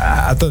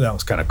thought that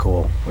was kind of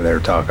cool when they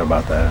were talking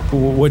about that.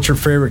 What's your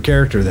favorite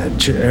character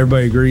then?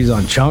 Everybody agrees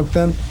on Chunk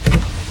then?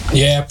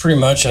 Yeah, pretty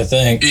much, I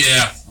think.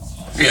 Yeah,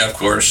 of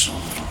course.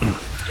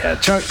 Yeah,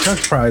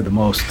 Chuck's probably the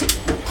most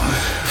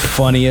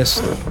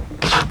funniest.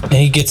 And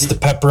he gets the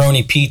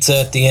pepperoni pizza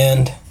at the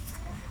end.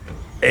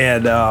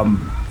 And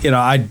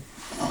I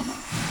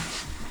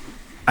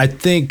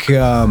think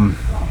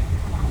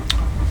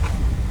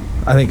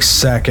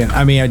second.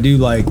 I mean, I do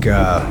like.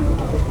 I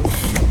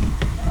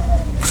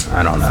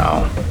don't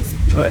know.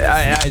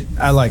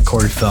 I like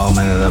Corey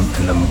Feldman in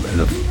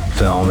the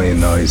film,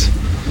 even though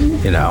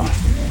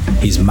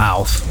he's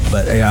mouth,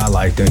 but yeah, I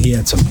liked him. He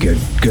had some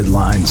good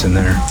lines in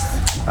there.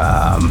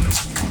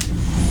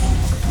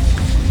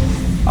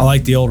 I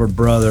like the older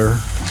brother.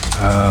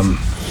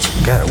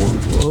 God,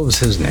 what was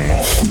his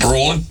name?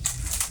 Brolin.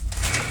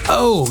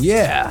 Oh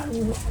yeah,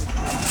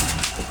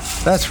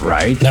 that's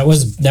right. That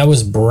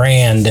was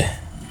Brand.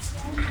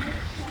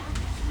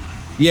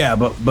 Yeah,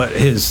 but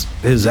his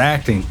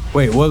acting.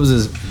 Wait, what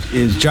was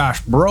is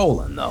Josh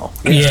Brolin though?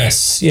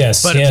 Yes.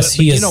 But He is.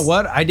 You know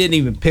what? I didn't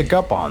even pick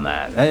up on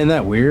that. Isn't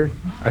that weird?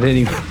 I didn't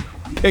even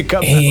pick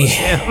up that was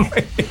him.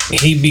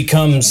 He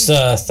becomes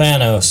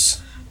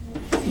Thanos.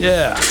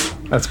 Yeah,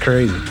 that's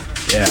crazy.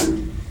 Yeah,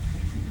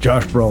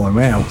 Josh Brolin,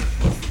 man,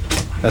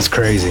 that's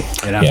crazy.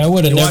 Yeah, I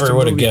would have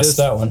never guessed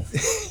that one.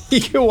 You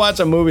can watch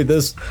a movie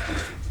this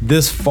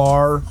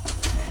far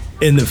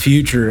in the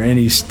future, and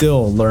he's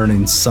still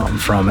learning something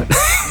from it.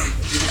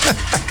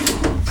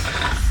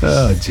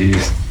 Oh,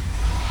 jeez,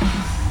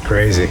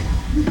 crazy.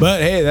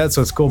 But hey, that's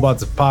what's cool about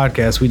the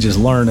podcast. We just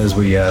learn as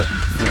we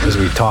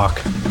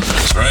talk.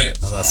 That's right.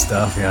 All that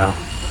stuff,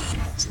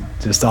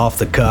 just off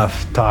the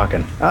cuff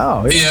talking.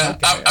 Oh yeah.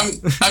 Okay.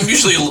 I'm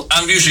usually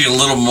a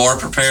little more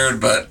prepared,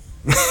 but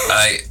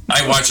I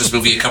watched this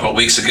movie a couple of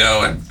weeks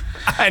ago, and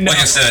I know. like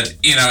I said,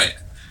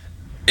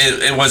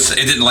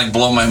 it didn't like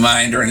blow my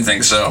mind or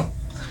anything, so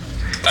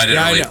I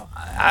didn't really.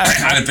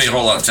 I didn't pay a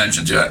whole lot of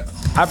attention to it.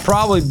 I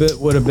probably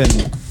would have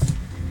been.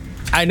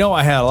 I know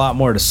I had a lot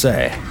more to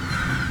say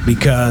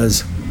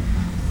because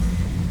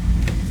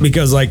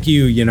like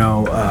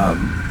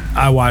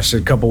I watched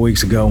it a couple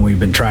weeks ago, and we've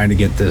been trying to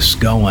get this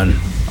going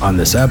on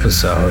this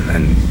episode,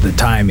 and the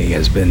timing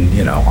has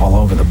been all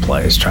over the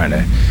place trying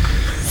to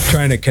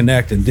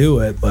connect and do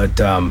it, but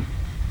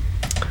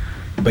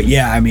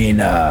yeah, I mean,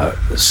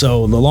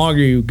 so the longer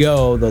you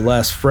go, the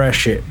less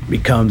fresh it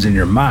becomes in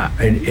your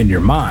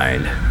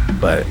mind,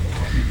 but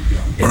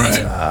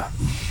Right.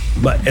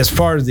 But as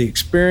far as the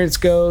experience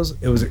goes,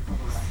 it was a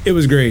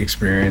great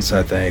experience,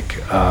 I think,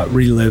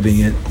 reliving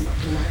it,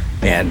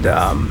 and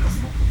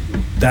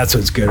that's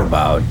what's good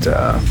about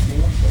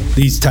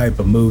these type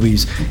of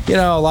movies.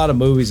 A lot of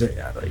movies,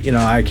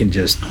 I can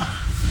just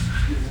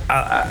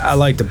I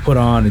like to put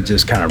on and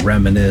just kind of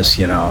reminisce,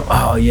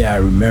 oh yeah, I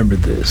remember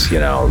this,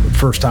 the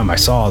first time I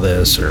saw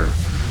this or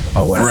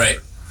whatever. Right.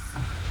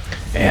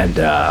 And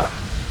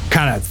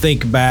kind of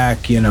think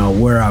back,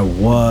 where I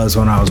was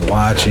when I was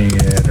watching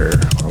it or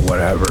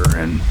whatever,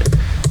 and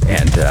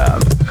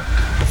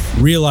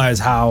realize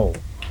how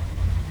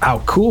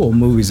cool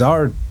movies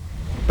are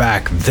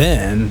back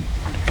then,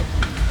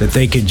 that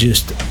they could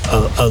just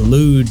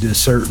allude to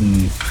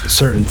certain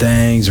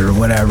things or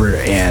whatever,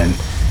 and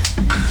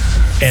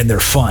they're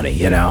funny.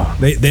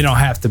 They don't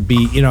have to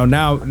be.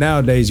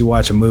 Nowadays you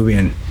watch a movie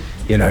and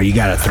you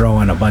got to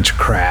throw in a bunch of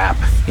crap.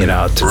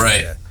 To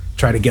Right.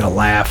 try to get a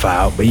laugh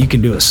out, but you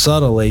can do it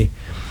subtly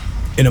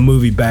in a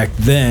movie back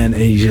then,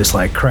 and you just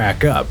like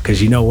crack up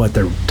because you know what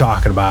they're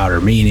talking about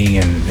or meaning,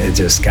 and it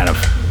just kind of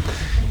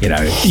you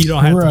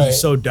don't have to be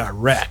so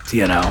direct.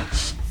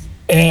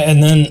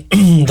 And then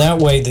that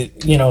way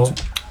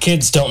that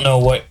kids don't know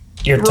what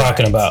you're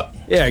talking about.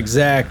 Yeah,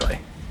 exactly.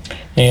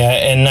 Yeah,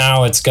 and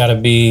now it's got to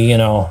be,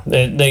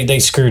 they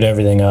screwed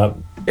everything up.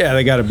 Yeah,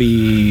 they got to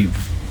be,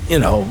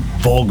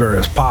 vulgar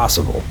as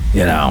possible,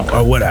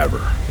 or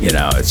whatever.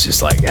 It's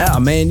just like, yeah,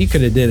 man, you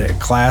could have did it a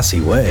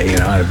classy way, it'd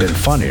have been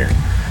funnier.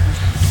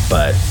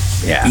 But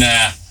yeah,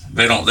 nah,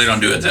 they don't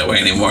do it that way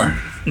anymore.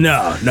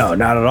 No,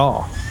 not at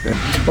all.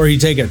 Or you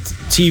take a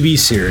TV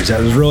series that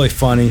was really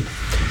funny,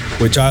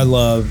 which I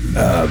love,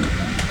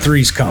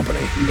 Three's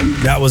Company.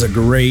 That was a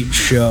great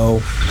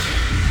show.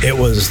 It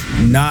was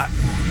not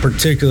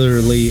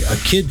particularly a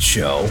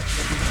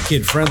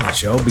kid-friendly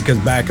show, because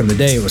back in the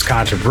day it was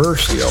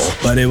controversial,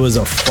 but it was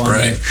a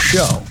fun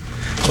show.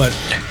 But,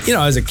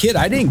 as a kid,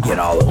 I didn't get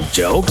all those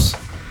jokes.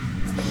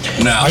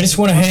 No. I just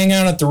want to hang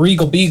out at the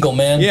Regal Beagle,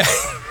 man. Yeah.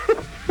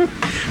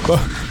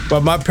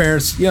 But my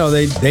parents,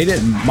 they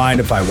didn't mind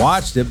if I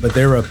watched it, but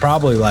they were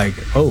probably like,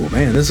 "Oh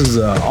man, this is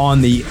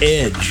on the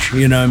edge."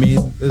 You know what I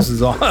mean? This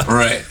is on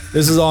right.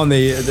 This is on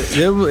the.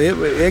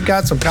 It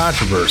got some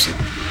controversy,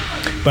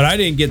 but I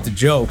didn't get the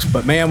jokes.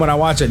 But man, when I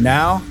watch it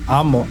now,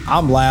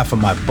 I'm laughing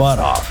my butt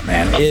off.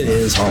 Man, it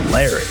is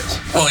hilarious.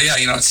 Well, yeah,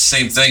 it's the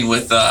same thing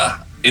with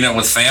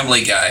with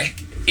Family Guy.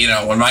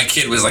 When my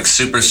kid was like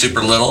super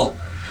little,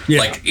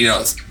 like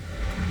 2,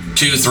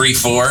 3,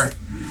 4.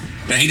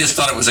 And he just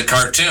thought it was a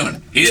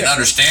cartoon. He didn't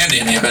understand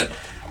any of it.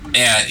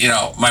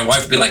 And, my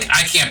wife would be like,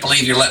 I can't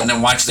believe you're letting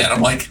him watch that.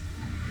 I'm like,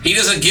 he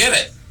doesn't get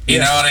it. You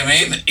know what I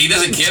mean? He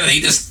doesn't get it.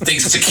 He just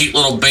thinks it's a cute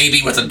little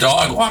baby with a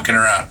dog walking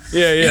around.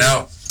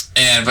 Yeah.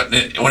 But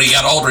when he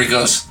got older, he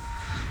goes,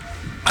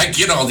 I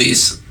get all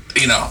these,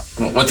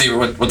 what they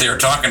were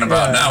talking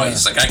about now.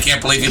 He's like, I can't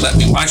believe you let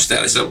me watch that.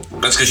 I said,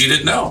 well, that's because you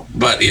didn't know.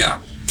 But,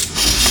 yeah.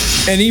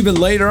 And even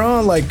later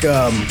on, like,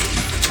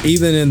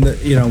 even in the,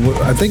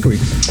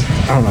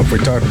 I don't know if we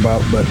talked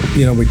about, but,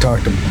 we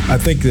talked, I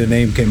think the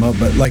name came up,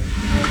 but like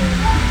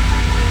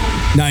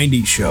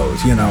 90s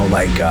shows,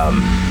 like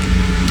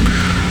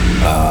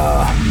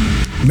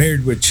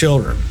Married with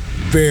Children,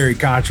 very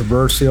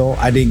controversial.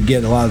 I didn't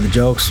get a lot of the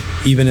jokes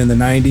even in the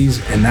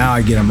 90s, and now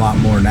I get them a lot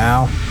more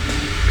now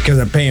because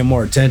I'm paying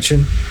more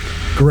attention.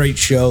 Great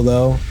show,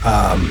 though.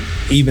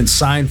 Even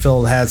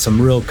Seinfeld had some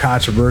real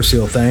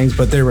controversial things,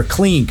 but they were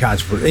clean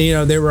controversy.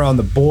 They were on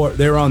the board.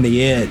 They were on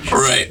the edge.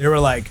 Right. They were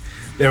like,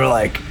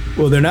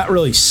 well, they're not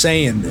really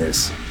saying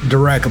this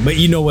directly, but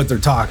you know what they're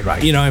talking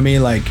about. You know what I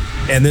mean? Like,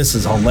 and this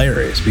is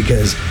hilarious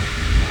because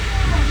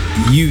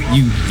you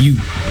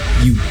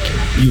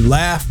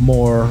laugh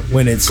more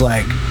when it's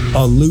like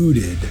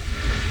alluded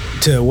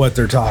to what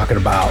they're talking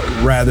about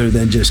rather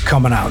than just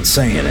coming out and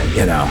saying it.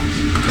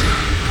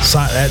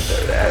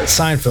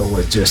 Seinfeld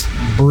was just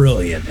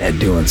brilliant at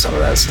doing some of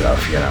that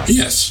stuff,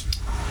 Yes.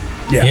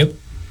 Yeah. Yep.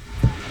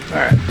 All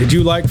right. Did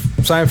you like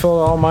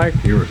Seinfeld at all, Mike?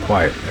 You were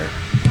quiet there.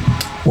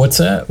 What's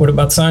that? What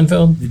about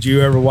Seinfeld? Did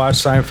you ever watch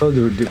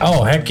Seinfeld?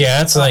 Oh, heck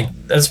yeah.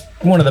 That's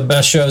one of the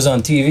best shows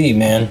on TV,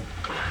 man.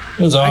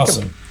 It was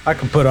awesome. I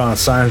can put on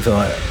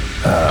Seinfeld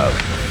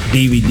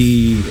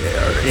DVD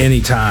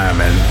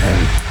anytime.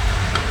 And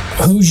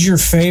who's your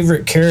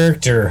favorite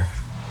character?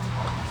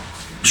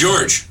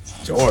 George.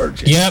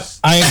 Yep,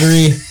 I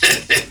agree.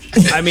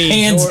 I mean,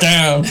 hands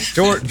down.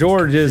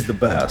 George is the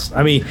best.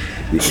 I mean,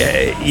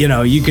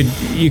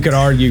 you could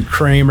argue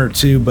Kramer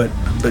too, but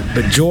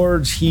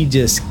George, he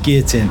just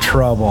gets in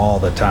trouble all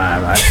the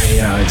time.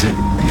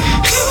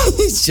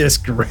 He's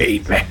just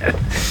great, man.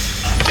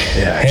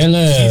 Yeah,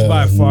 hello, he's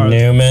by far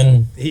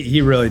Newman.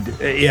 He really,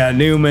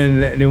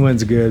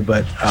 Newman's good,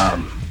 but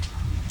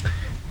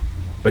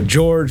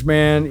George,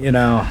 man,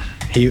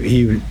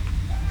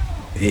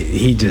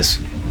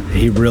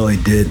 he really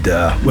did.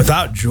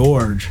 Without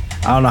George,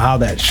 I don't know how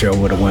that show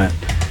would have went.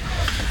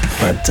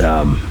 But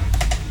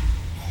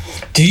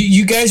do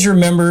you guys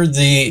remember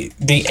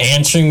the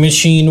answering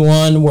machine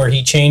one where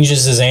he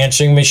changes his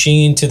answering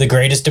machine to the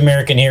Greatest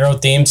American Hero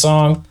theme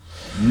song?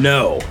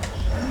 No.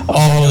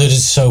 Oh, it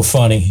is so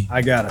funny.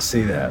 I gotta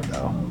see that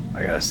though.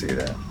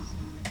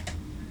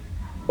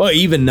 Well,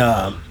 even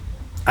that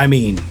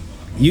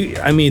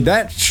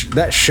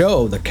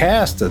show, the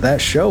cast of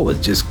that show was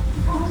just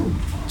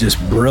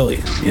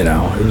brilliant.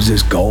 It was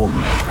just golden.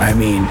 I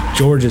mean,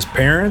 George's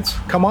parents,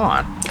 come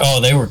on. Oh,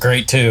 they were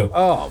great too.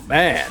 Oh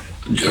man,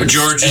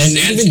 George's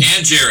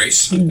and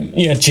Jerry's.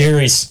 Yeah,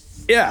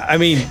 Jerry's. Yeah, I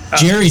mean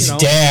Jerry's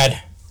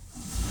dad.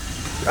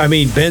 I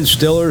mean, Ben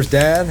Stiller's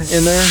dad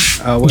in there.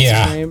 What's his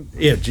name?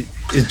 Yeah,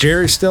 is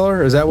Jerry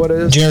Stiller? Is that what it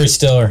is? Jerry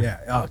Stiller. Yeah.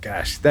 Oh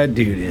gosh, that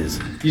dude is.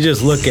 You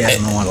just look at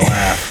him and want to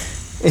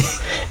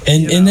laugh.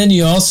 And then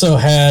you also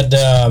had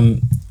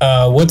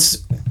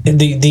what's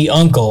the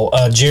uncle,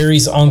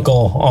 Jerry's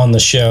uncle on the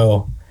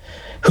show,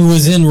 who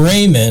was in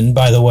Raymond,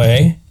 by the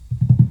way.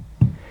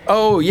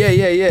 Oh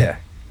yeah.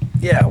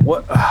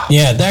 What?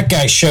 Yeah, that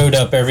guy showed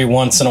up every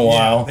once in a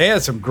while. They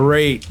had some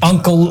great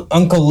Uncle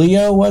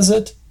Leo, was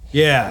it?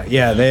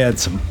 Yeah, they had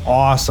some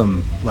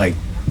awesome,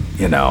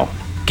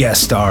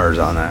 guest stars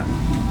on that.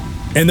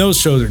 And those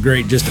shows are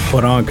great just to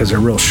put on because they're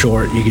real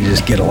short. You can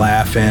just get a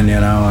laugh in,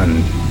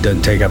 and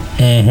doesn't take up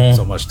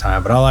so much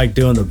time. But I like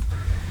doing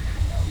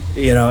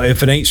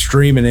if it ain't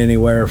streaming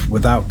anywhere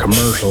without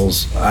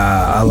commercials,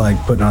 I like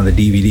putting on the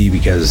DVD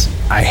because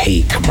I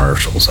hate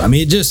commercials. I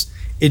mean, it just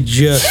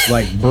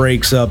like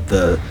breaks up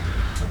the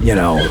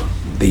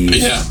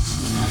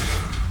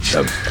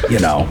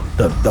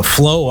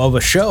flow of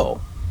a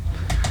show.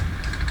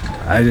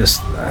 I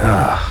just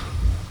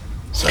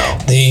so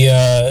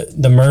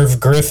the Merv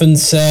Griffin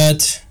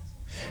set,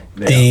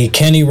 the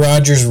Kenny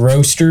Rogers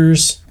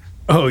Roasters.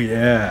 Oh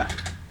yeah.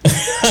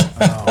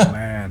 Oh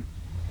man.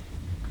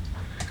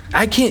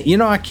 I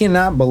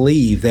cannot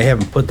believe they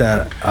haven't put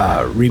that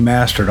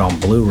remastered on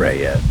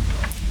Blu-ray yet.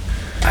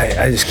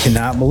 I just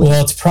cannot believe.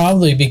 Well, it's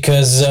probably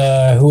because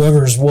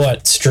whoever's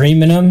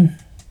streaming them,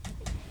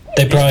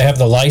 they probably have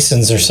the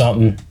license or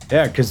something.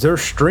 Yeah, because they're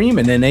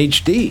streaming in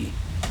HD.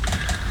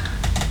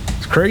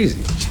 It's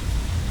crazy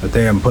that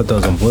they haven't put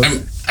those on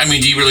Blu-ray. I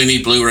mean, do you really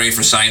need Blu-ray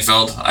for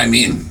Seinfeld? I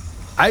mean,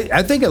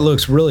 I think it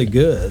looks really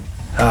good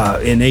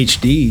in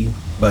HD,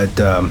 but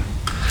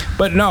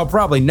no,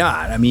 probably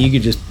not. I mean, you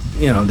could just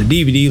the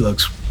DVD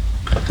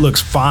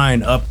looks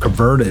fine up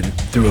converted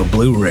through a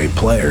Blu-ray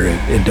player.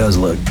 It does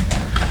look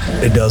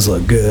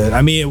good.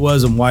 I mean, it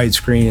was in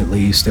widescreen at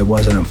least. It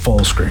wasn't in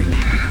full screen.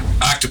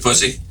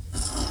 Octopussy.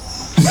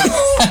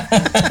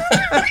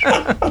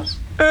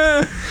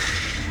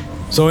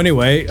 So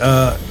anyway,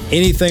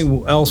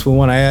 anything else we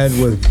want to add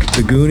with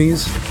the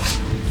Goonies?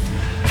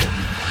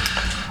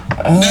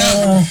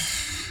 No,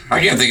 I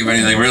can't think of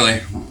anything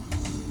really.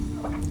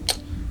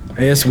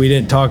 I guess we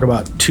didn't talk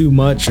about too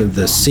much of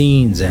the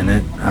scenes in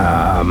it,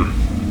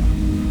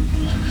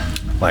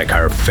 like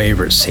our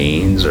favorite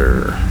scenes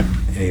or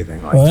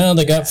anything like that. Well,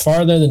 they got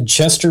farther than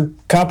Chester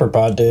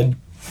Copperpot did.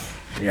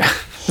 Yeah.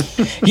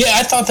 Yeah,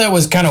 I thought that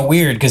was kind of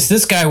weird because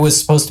this guy was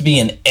supposed to be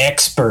an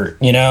expert,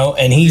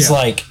 and he's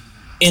like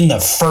in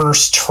the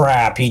first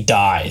trap, he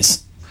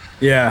dies.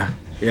 Yeah.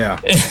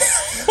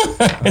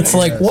 It's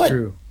like, what?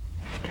 True.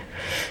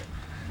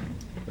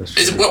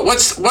 What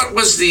was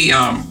the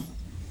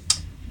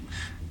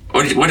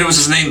what was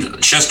his name?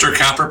 Chester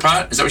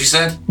Copperpot? Is that what you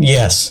said?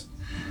 Yes.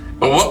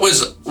 Well, what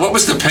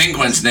was the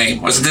penguin's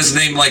name? Wasn't his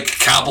name like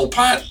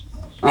Cobblepot?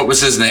 What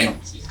was his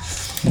name?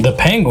 The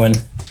penguin?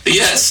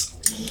 Yes.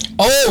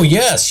 Oh,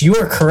 yes, you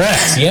are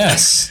correct.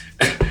 Yes.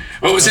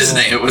 What was his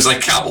name? It was like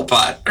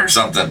Cobblepot or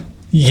something.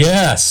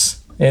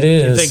 Yes, it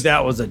is. You think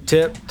that was a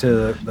tip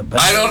to the penguin?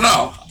 I don't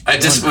know. I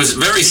just was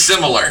very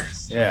similar.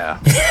 Yeah.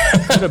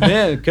 Could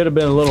have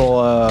been a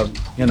little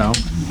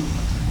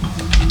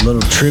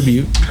little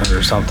tribute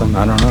or something.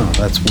 I don't know.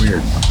 That's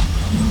weird.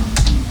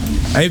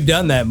 They've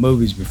done that in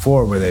movies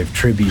before where they've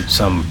tribute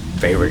some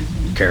favorite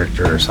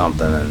character or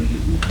something and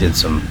did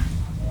some.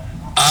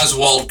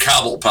 Oswald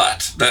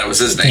Cobblepot. That was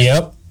his name.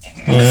 Yep.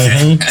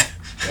 Mm-hmm.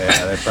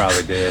 Yeah, they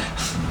probably did.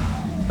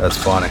 That's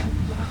funny.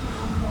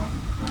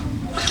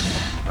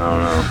 I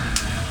don't know.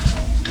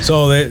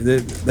 So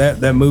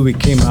that movie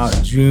came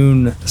out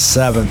June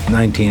 7th,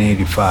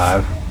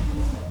 1985.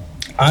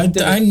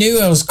 I knew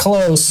I was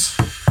close.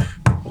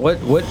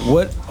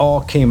 What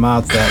all came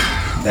out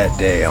that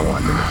day, I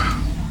wonder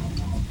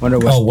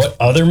what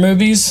other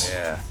movies?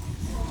 Yeah.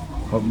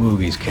 What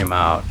movies came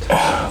out?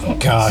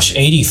 Gosh,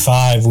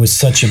 85 was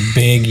such a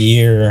big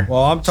year.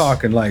 Well, I'm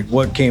talking like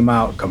what came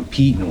out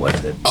competing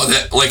with it. Oh,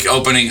 that like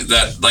opening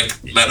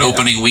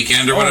opening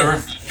weekend or whatever.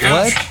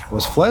 Fletch?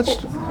 Was Fletch?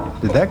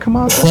 Did that come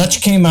out?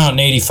 Fletch came out in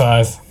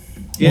 85.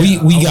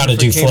 Yeah, we got to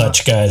do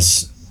Fletch,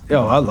 guys.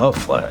 Yo, I love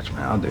Fletch,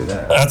 man. I'll do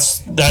that.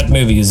 That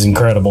movie is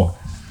incredible.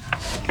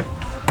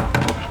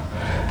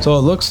 So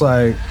it looks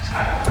like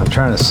I'm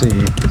trying to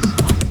see.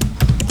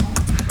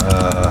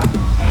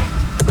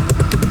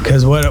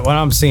 Because what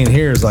I'm seeing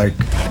here is like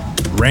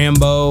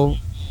Rambo,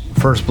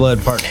 First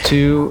Blood Part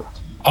 2.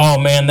 Oh,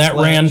 man, that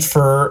ran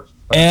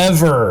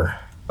forever.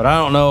 But I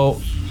don't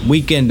know,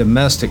 weekend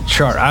domestic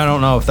chart. I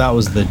don't know if that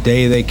was the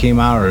day they came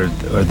out or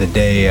the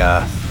day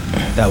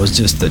that was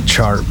just the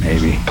chart,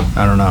 maybe.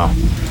 I don't know.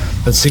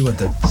 Let's see what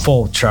the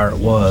full chart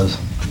was.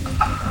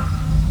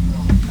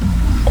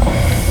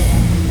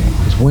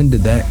 When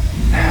did that?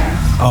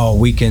 Oh,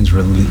 weekends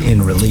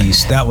in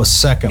release. That was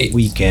second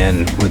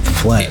weekend with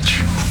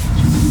Fletch.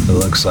 It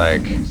looks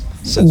like.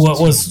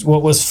 What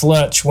was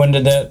Fletch? When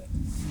did that?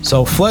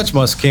 So Fletch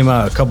must have came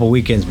out a couple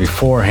weekends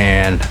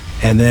beforehand,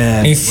 and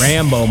then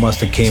Rambo must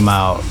have came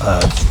out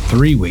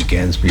 3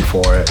 weekends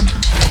before it.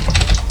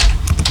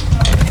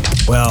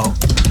 Well,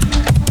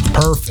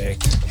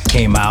 Perfect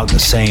came out the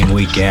same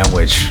weekend,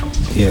 which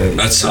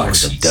that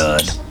sucks. Was a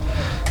dud.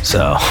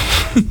 So.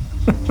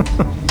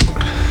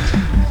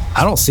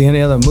 I don't see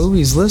any other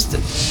movies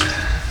listed.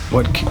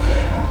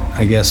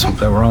 I guess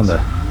that were on the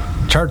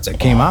charts that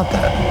came out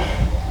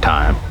that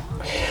time.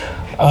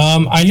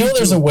 I know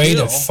there's a way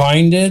to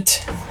find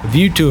it.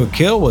 View to a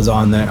Kill was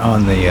on that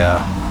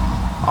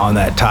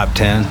top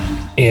 10.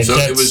 It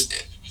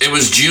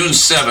was June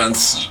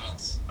 7th,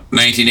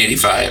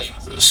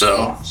 1985.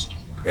 So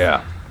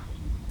yeah.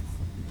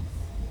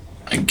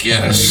 I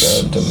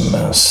guess.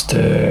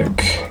 Domestic.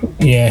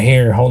 Yeah,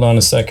 here, hold on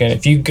a second.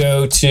 If you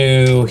go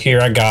to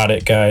here, I got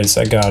it, guys.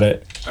 I got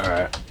it. All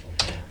right.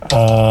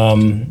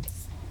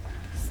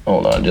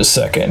 Hold on just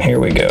a second.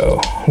 Here we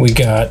go. We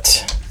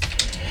got...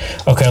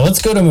 Okay,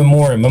 let's go to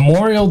Memorial.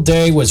 Memorial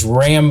Day was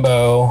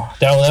Rambo.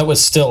 That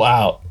was still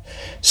out.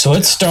 So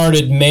it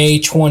started May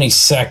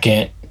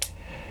 22nd.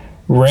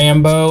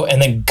 Rambo,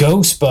 and then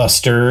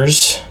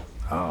Ghostbusters.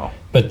 Oh.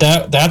 But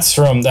that's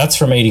from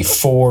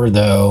 84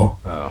 though.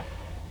 Oh.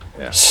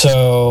 Yeah.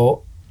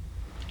 So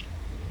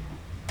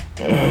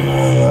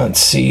let's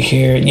see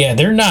here. Yeah,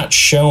 they're not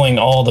showing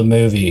all the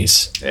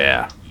movies.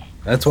 Yeah.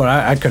 That's what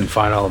I couldn't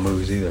find all the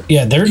movies either.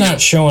 Yeah, they're not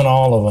showing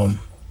all of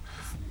them.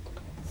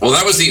 Well,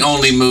 that was the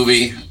only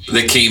movie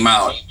that came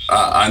out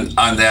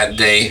on that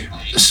day.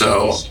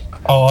 So.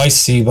 Oh, I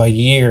see. By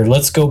year.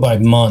 Let's go by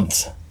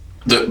month.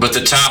 But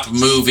the top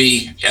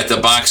movie at the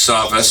box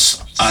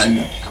office on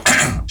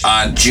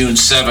June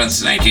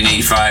 7th,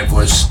 1985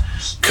 was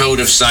Code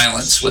of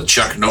Silence with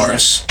Chuck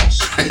Norris.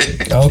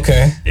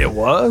 Okay. It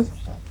was?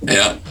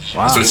 Yeah.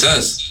 Wow. That's what it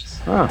says.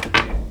 Huh.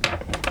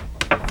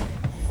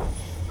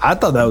 I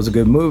thought that was a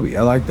good movie.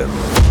 I like that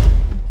movie.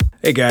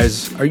 Hey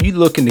guys, are you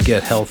looking to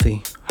get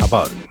healthy? How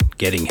about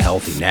getting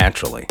healthy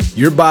naturally?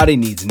 Your body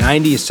needs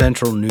 90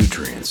 essential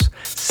nutrients,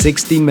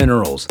 60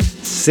 minerals,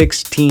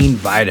 16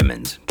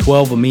 vitamins,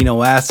 12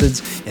 amino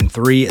acids, and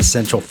 3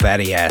 essential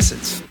fatty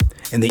acids.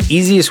 And the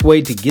easiest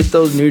way to get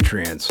those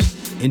nutrients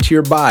into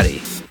your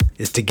body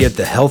is to get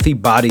the Healthy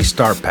Body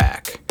Start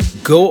Pack.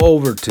 Go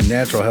over to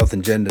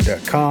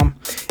naturalhealthagenda.com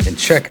and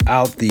check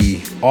out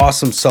the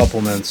awesome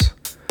supplements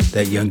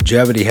that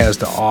Longevity has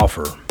to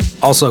offer.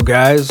 Also,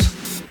 guys,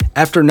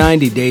 after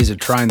 90 days of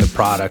trying the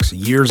products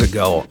years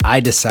ago, I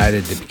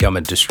decided to become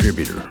a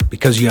distributor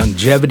because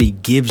Longevity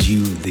gives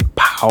you the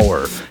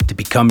power to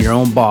become your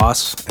own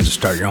boss and to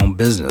start your own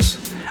business.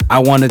 I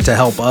wanted to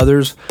help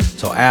others,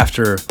 so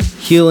after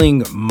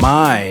healing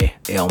my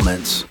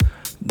ailments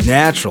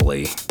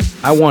naturally,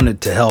 I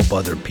wanted to help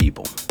other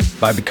people.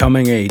 By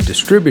becoming a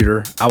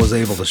distributor, I was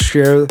able to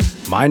share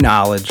my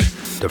knowledge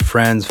to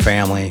friends,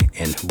 family,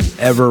 and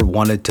whoever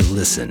wanted to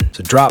listen.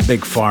 So drop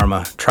Big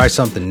Pharma, try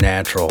something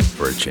natural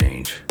for a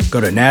change.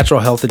 Go to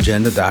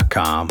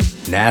naturalhealthagenda.com,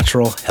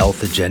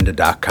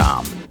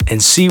 naturalhealthagenda.com,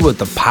 and see what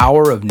the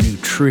power of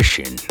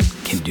nutrition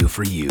can do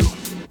for you.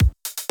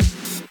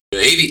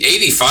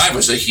 85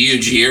 was a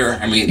huge year.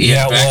 I mean,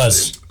 Yeah, it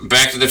was.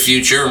 Back to the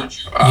Future,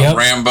 Yep.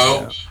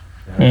 Rambo,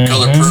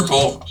 Color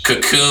Purple,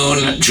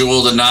 Cocoon, Jewel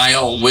of the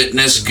Nile,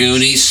 Witness,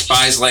 Goonies,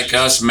 Spies Like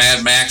Us,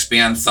 Mad Max,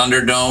 Beyond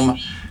Thunderdome,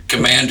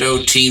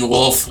 Commando, Teen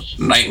Wolf,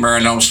 Nightmare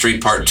on Elm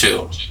Street Part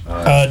 2.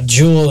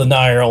 Jewel of the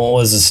Nile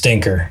was a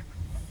stinker.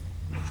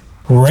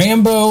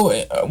 Rambo,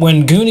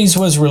 when Goonies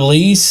was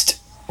released,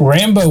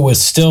 Rambo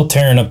was still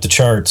tearing up the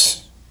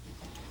charts.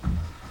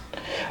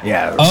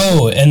 Yeah.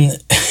 Oh,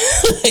 and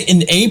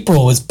in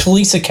April was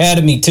Police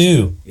Academy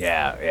 2.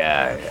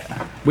 Yeah.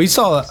 We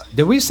saw,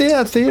 did we see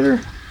that theater?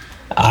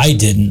 I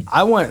didn't.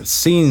 I went and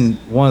seen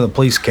one of the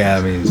police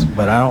academies,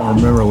 but I don't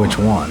remember which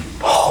one.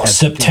 Oh,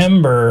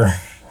 September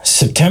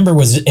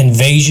was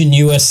Invasion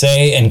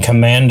USA and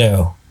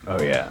Commando.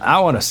 Oh, yeah. I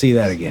want to see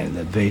that again,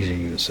 the Invasion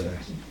USA.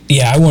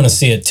 Yeah, I want to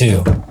see it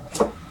too.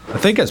 I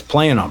think it's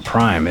playing on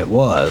Prime. It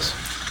was.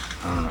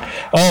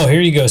 Oh, here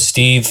you go,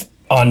 Steve.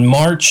 On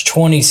March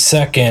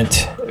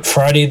 22nd,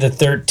 Friday the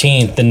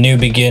 13th, The New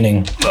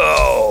Beginning.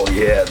 Oh,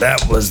 yeah.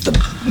 That was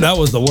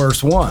the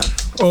worst one.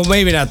 Well,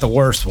 maybe not the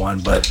worst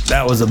one, but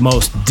that was the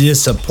most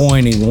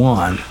disappointing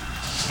one.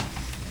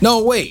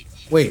 No, wait.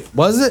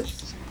 Was it?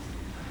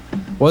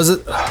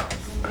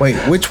 Wait,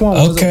 which one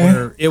was it?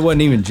 Where it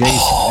wasn't even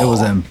Jason. It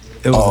was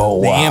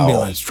the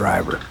ambulance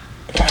driver.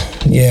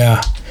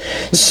 Yeah.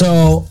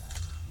 So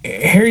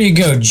here you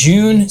go.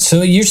 June.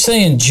 So you're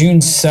saying June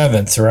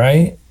 7th,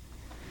 right?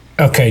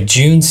 Okay,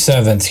 June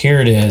 7th. Here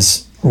it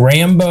is.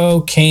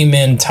 Rambo came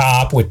in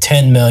top with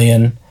 10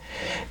 million.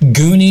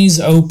 Goonies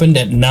opened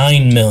at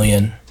 9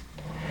 million.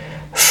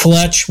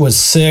 Fletch was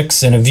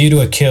 6, and A View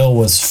to a Kill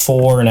was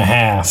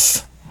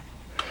 4.5.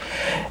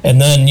 And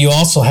then you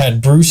also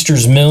had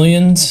Brewster's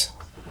Millions.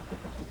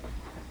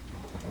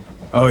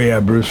 Oh, yeah,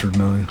 Brewster's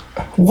Millions.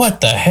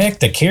 What the heck?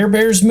 The Care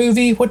Bears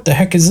movie? What the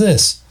heck is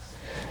this?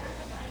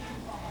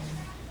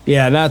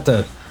 Yeah,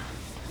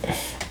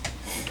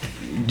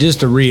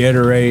 just to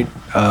reiterate,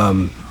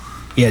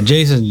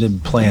 Jason didn't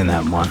play in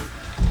that one.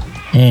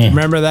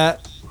 Remember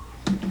that?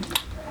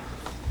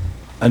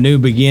 A New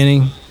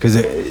Beginning? Because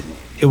it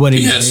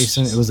wasn't even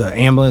Jason. It was an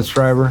ambulance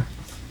driver.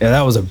 Yeah,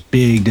 that was a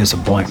big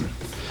disappointment.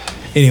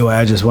 Anyway,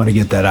 I just want to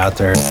get that out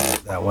there.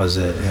 That was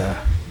it,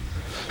 yeah.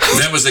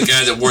 That was the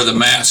guy that wore the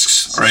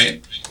masks,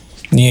 right?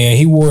 Yeah,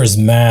 he wore his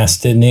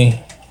mask, didn't he?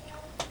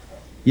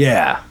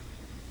 Yeah.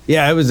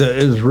 Yeah, it was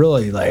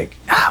really like,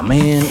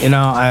 man,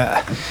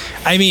 I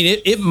mean,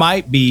 it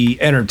might be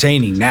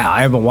entertaining now.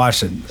 I haven't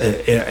watched it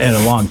in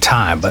a long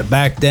time, but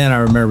back then I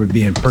remember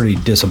being pretty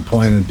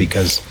disappointed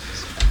because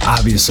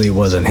obviously it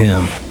wasn't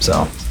him.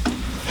 So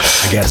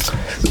I guess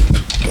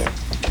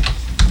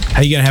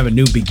how you gonna have a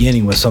new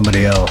beginning with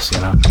somebody else,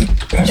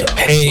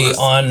 Hey,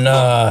 on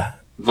well,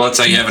 that's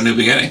how you have a new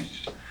beginning.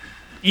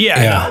 Yeah.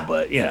 I know,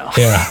 but Yeah.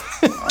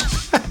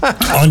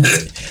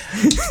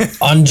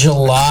 on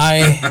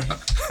July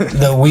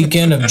the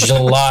weekend of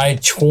July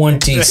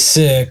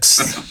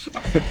 26th,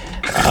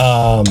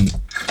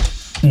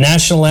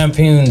 National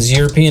Lampoon's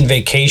European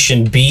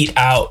Vacation beat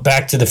out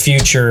Back to the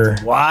Future.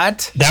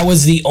 What? That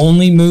was the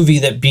only movie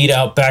that beat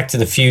out Back to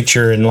the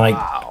Future in like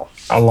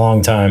a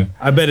long time.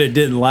 I bet it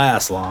didn't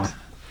last long.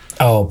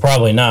 Oh,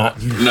 probably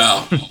not.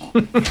 No.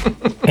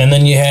 And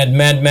then you had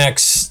Mad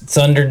Max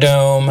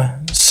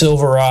Thunderdome,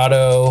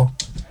 Silverado.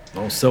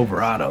 Oh,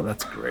 Silverado,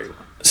 that's a great one.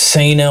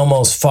 St.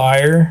 Elmo's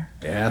Fire.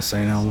 Yeah,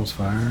 St. Elmo's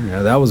Fire.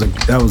 Yeah, that was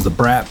the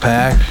Brat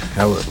Pack.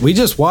 We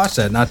just watched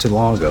that not too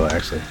long ago,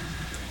 actually.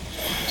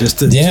 Just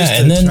to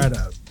then try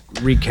to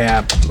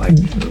recap, like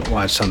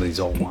watch some of these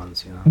old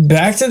ones. You know,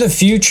 Back to the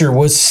Future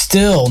was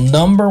still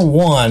number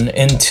one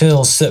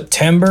until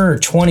September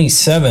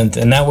 27th,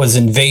 and that was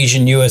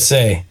Invasion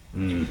USA.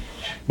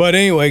 But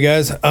anyway,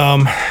 guys,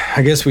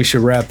 I guess we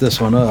should wrap this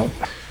one up.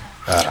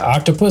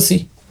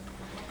 Octopussy.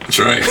 That's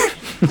right.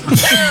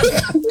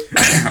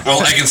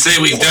 Well, I can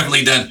say we've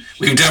definitely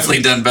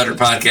done better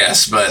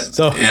podcasts, but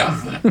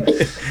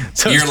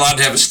you're allowed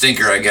to have a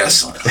stinker, I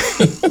guess.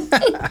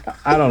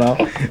 I don't know.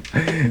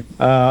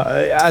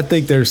 I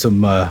think there's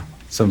some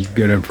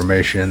good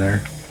information in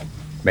there,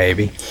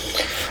 maybe.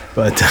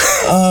 But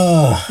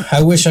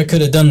I wish I could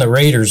have done the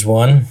Raiders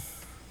one.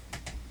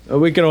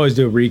 We can always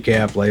do a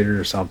recap later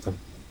or something.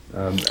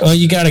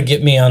 You got to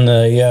get me on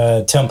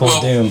the Temple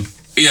of Doom.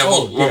 Yeah,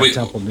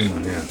 Temple of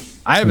Doom. Yeah.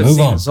 I haven't seen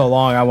it in so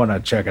long. I want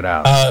to check it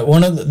out.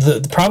 One of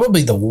the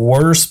probably the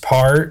worst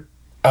part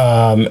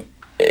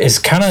is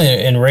kind of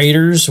in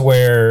Raiders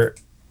where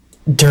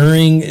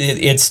during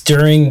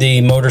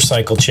the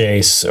motorcycle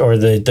chase or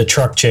the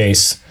truck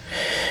chase,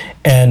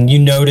 and you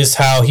notice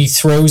how he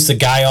throws the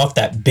guy off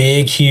that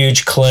big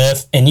huge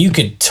cliff, and you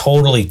could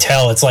totally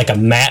tell it's like a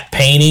matte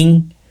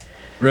painting.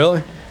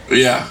 Really?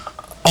 Yeah.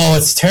 Oh,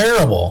 it's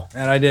terrible.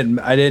 And I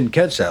didn't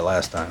catch that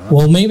last time.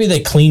 Well, maybe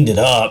they cleaned it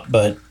up,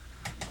 but.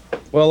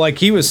 Well, like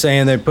he was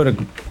saying, they put a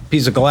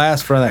piece of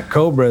glass in front of that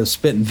cobra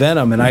spitting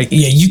venom, and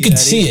you can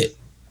see it.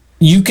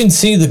 You can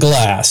see the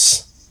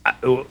glass.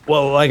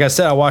 Well, like I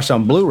said, I watched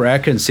on Blu-ray. I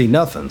couldn't see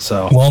nothing.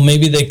 So. Well,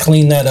 maybe they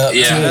cleaned that up.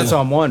 Yeah, too. That's what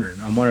I'm wondering.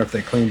 I'm wondering if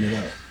they cleaned it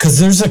up. Because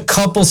there's a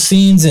couple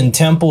scenes in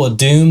Temple of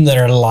Doom that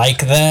are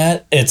like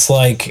that. It's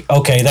like,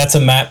 okay, that's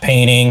a matte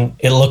painting.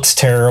 It looks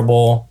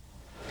terrible.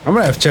 I'm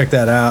gonna have to check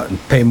that out and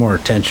pay more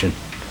attention.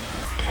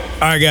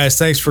 All right, guys,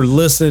 thanks for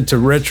listening to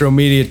Retro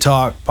Media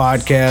Talk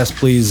podcast.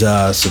 Please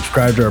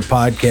subscribe to our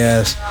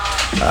podcast,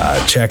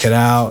 check it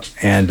out,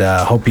 and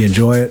hope you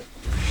enjoy it.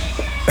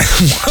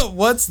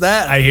 What's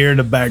that I hear in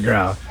the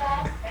background?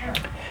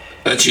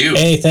 That's you.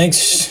 Hey, thanks.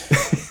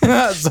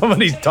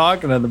 Somebody's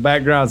talking in the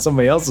background,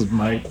 somebody else's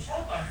mic.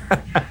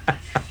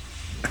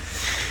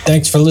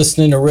 Thanks for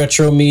listening to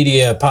Retro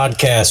Media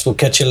Podcast. We'll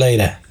catch you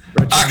later.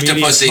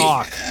 Octopussy.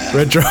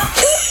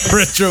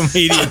 Retro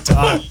Media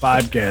Talk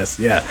podcast.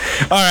 Yeah.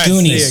 All right.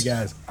 Goonies. See you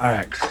guys. All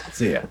right.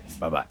 See ya.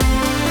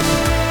 Bye-bye.